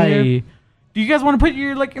having me here. Do you guys want to put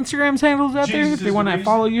your Instagrams handles out there if they want to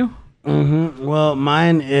follow you? Well,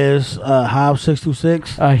 mine is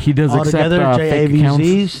How626. He does all accept together. fake accounts.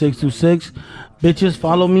 JAVZ 626. Bitches,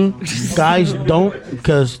 follow me. Guys, don't,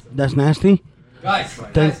 because that's nasty. Guys.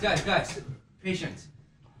 Patience.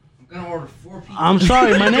 I'm gonna order 4 pieces. I'm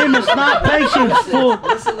sorry, my name is not Patience, fool.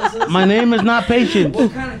 Listen. My name is not Patience.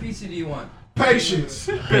 What kind of pizza do you want? Patience.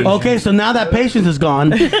 Okay, so now that Patience is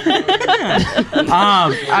gone,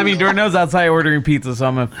 I mean, Darnell's outside ordering pizza, so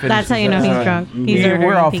I'm gonna finish. That's how you know he's drunk. He's We're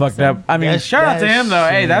ordering all pizza. fucked up. I mean, Yes, shout out to yes. him though.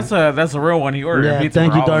 Hey, that's a real one. He ordered Yeah, pizza.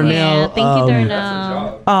 thank for you, all of us. Darnell. Yeah, thank you,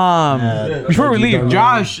 Darnell. Before we thank you, leave, Darnell.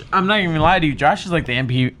 Josh, I'm not even gonna lie to you. Josh is like the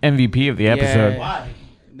MVP of the episode. That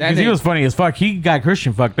Because he nigga- was funny as fuck. He got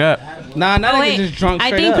Christian fucked up. Nah, that Oh, nigga wait. just drunk I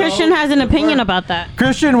straight think up. Christian has an opinion about that.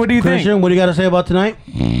 Christian, what do you think? Christian, what do you got to say about tonight?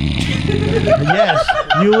 Yes,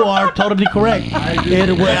 you are totally correct. I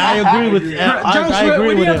agree with. Josh, I agree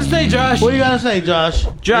what do with you have him. to say, Josh? What do you got to say, Josh?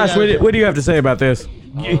 Josh, what do you have to say about this?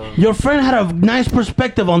 Your friend had a nice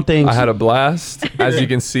perspective on things. I had a blast. As you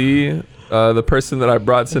can see, the person that I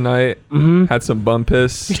brought tonight had some bum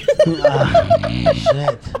piss.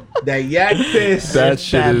 Shit. That yak piss. That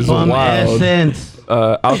shit That is bum wild. essence.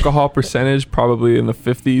 Alcohol percentage probably in the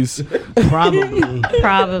 50s. Probably.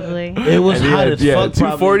 Probably. It was hot as Yeah, fuck.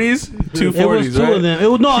 probably. 240s. 240s. It was two right? of them. It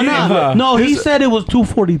was no. He said it was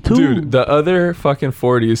 242. Dude, the other fucking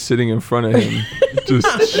 40 is sitting in front of him.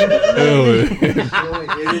 Just chilling. It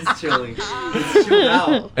is chilling. It's chilled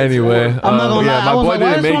out. Anyway, I'm not gonna lie. my I was boy like,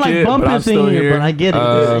 why didn't does it make like it, bump but I'm piss in still here? here. But I get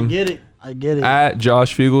it. I get it. At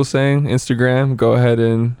Josh Fugelsang Instagram, go ahead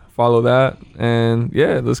and follow that, and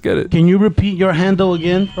yeah, let's get it. Can you repeat your handle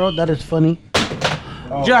again, bro? That is funny.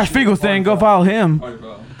 Josh Fugelsang, go follow him.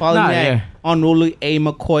 Follow Nah, me yeah. at Unruly A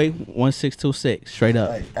McCoy 1626. Straight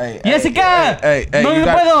up. Yes, it can. Hey, No, you,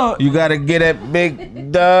 no puedo. you gotta get that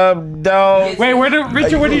big dub dog. Wait,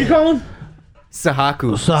 Richard, what do you call him?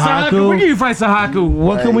 Sahaku. Sahaku. Where do you find Sahaku?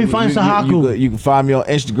 What can we find Sahaku? You can find me on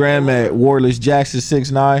Instagram at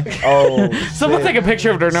WarlessJackson69. Oh, Someone take a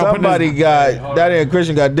picture of her now. somebody got that nigga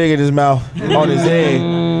Christian got dig in his mouth on his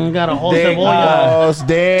head. Got a whole Dig cebolla. balls,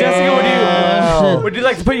 damn. Jessica, would you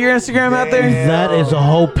like to put your Instagram out there? That is a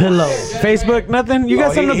whole pillow. Facebook, nothing? You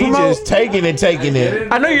got something to he promote? just taking it.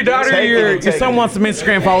 I know your daughter, Taking your it, taking son it. wants some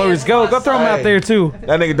Instagram followers. Go throw them out there too.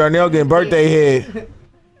 That nigga Darnell getting birthday head.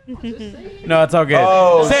 No, it's all good.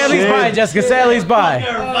 Oh, say at least shit. bye, Jessica. Say at least bye.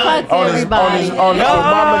 Fuck On his everybody.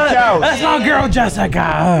 mama couch. That's my girl,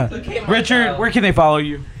 Jessica. Richard, where can they follow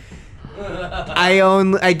you?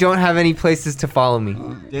 I don't have any places to follow me.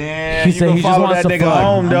 Damn, He you said can he just follow wants that to nigga fuck.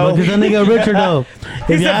 home though. Because that nigga Richard though.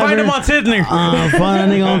 He said find him on Tinder. Find that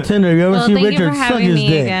nigga on Tinder. You ever Well, see thank you Richard for suck having his me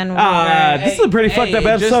dick? again. This is a pretty fucked up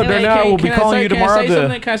episode. Right now, we'll be calling you tomorrow.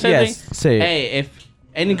 Yes, say it. Hey,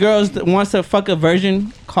 Any girls that wants to fuck a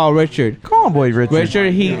virgin, call Richard. Come on, boy, Richard.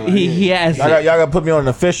 Richard, he has Y'all gotta put me on an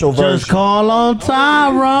official version. Just call on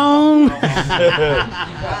Tyrone.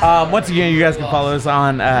 Once again, you guys can follow us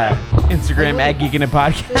on Instagram at Geekin' It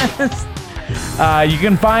Podcast. You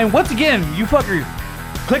can find, once again, you fuckers,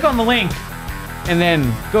 click on the link and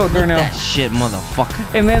then go, Darnell. That shit,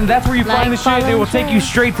 motherfucker. And then that's where you Like, find the shit. follow, It will share. take you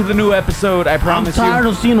straight to the new episode. I I'm promise tired you.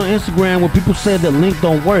 of seeing on Instagram where people say the link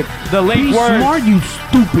don't work. The link Be works. smart, you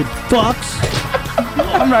stupid fucks.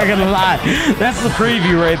 I'm not gonna lie. That's the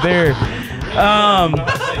preview right there. I'm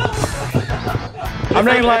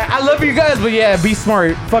not gonna lie. I love you guys, but yeah, be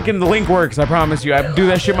smart. Fucking the link works. I promise you. I do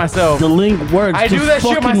that shit myself. The link works. I do Just that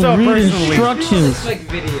shit fucking myself read personally. instructions. Like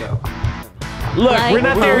video. Look, Like- we're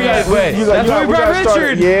not there yet. Wait, You that's why we brought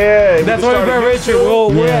Richard. Yeah. That's why we brought Richard.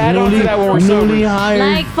 We'll add on to that when we're newly sober. hired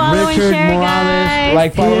Like, follow, and Richard share, Morales. guys.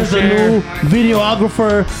 Like, follow, He is a share. new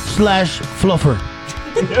videographer / fluffer.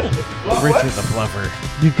 Richard the Fluffer.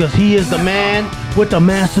 Because he is the man with the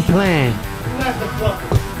master plan.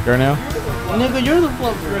 Darnell. Nigga, you're the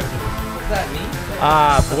fluffer.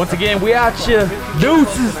 But once again, we out ya.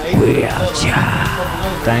 Deuces. We out ya.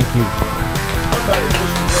 Thank you.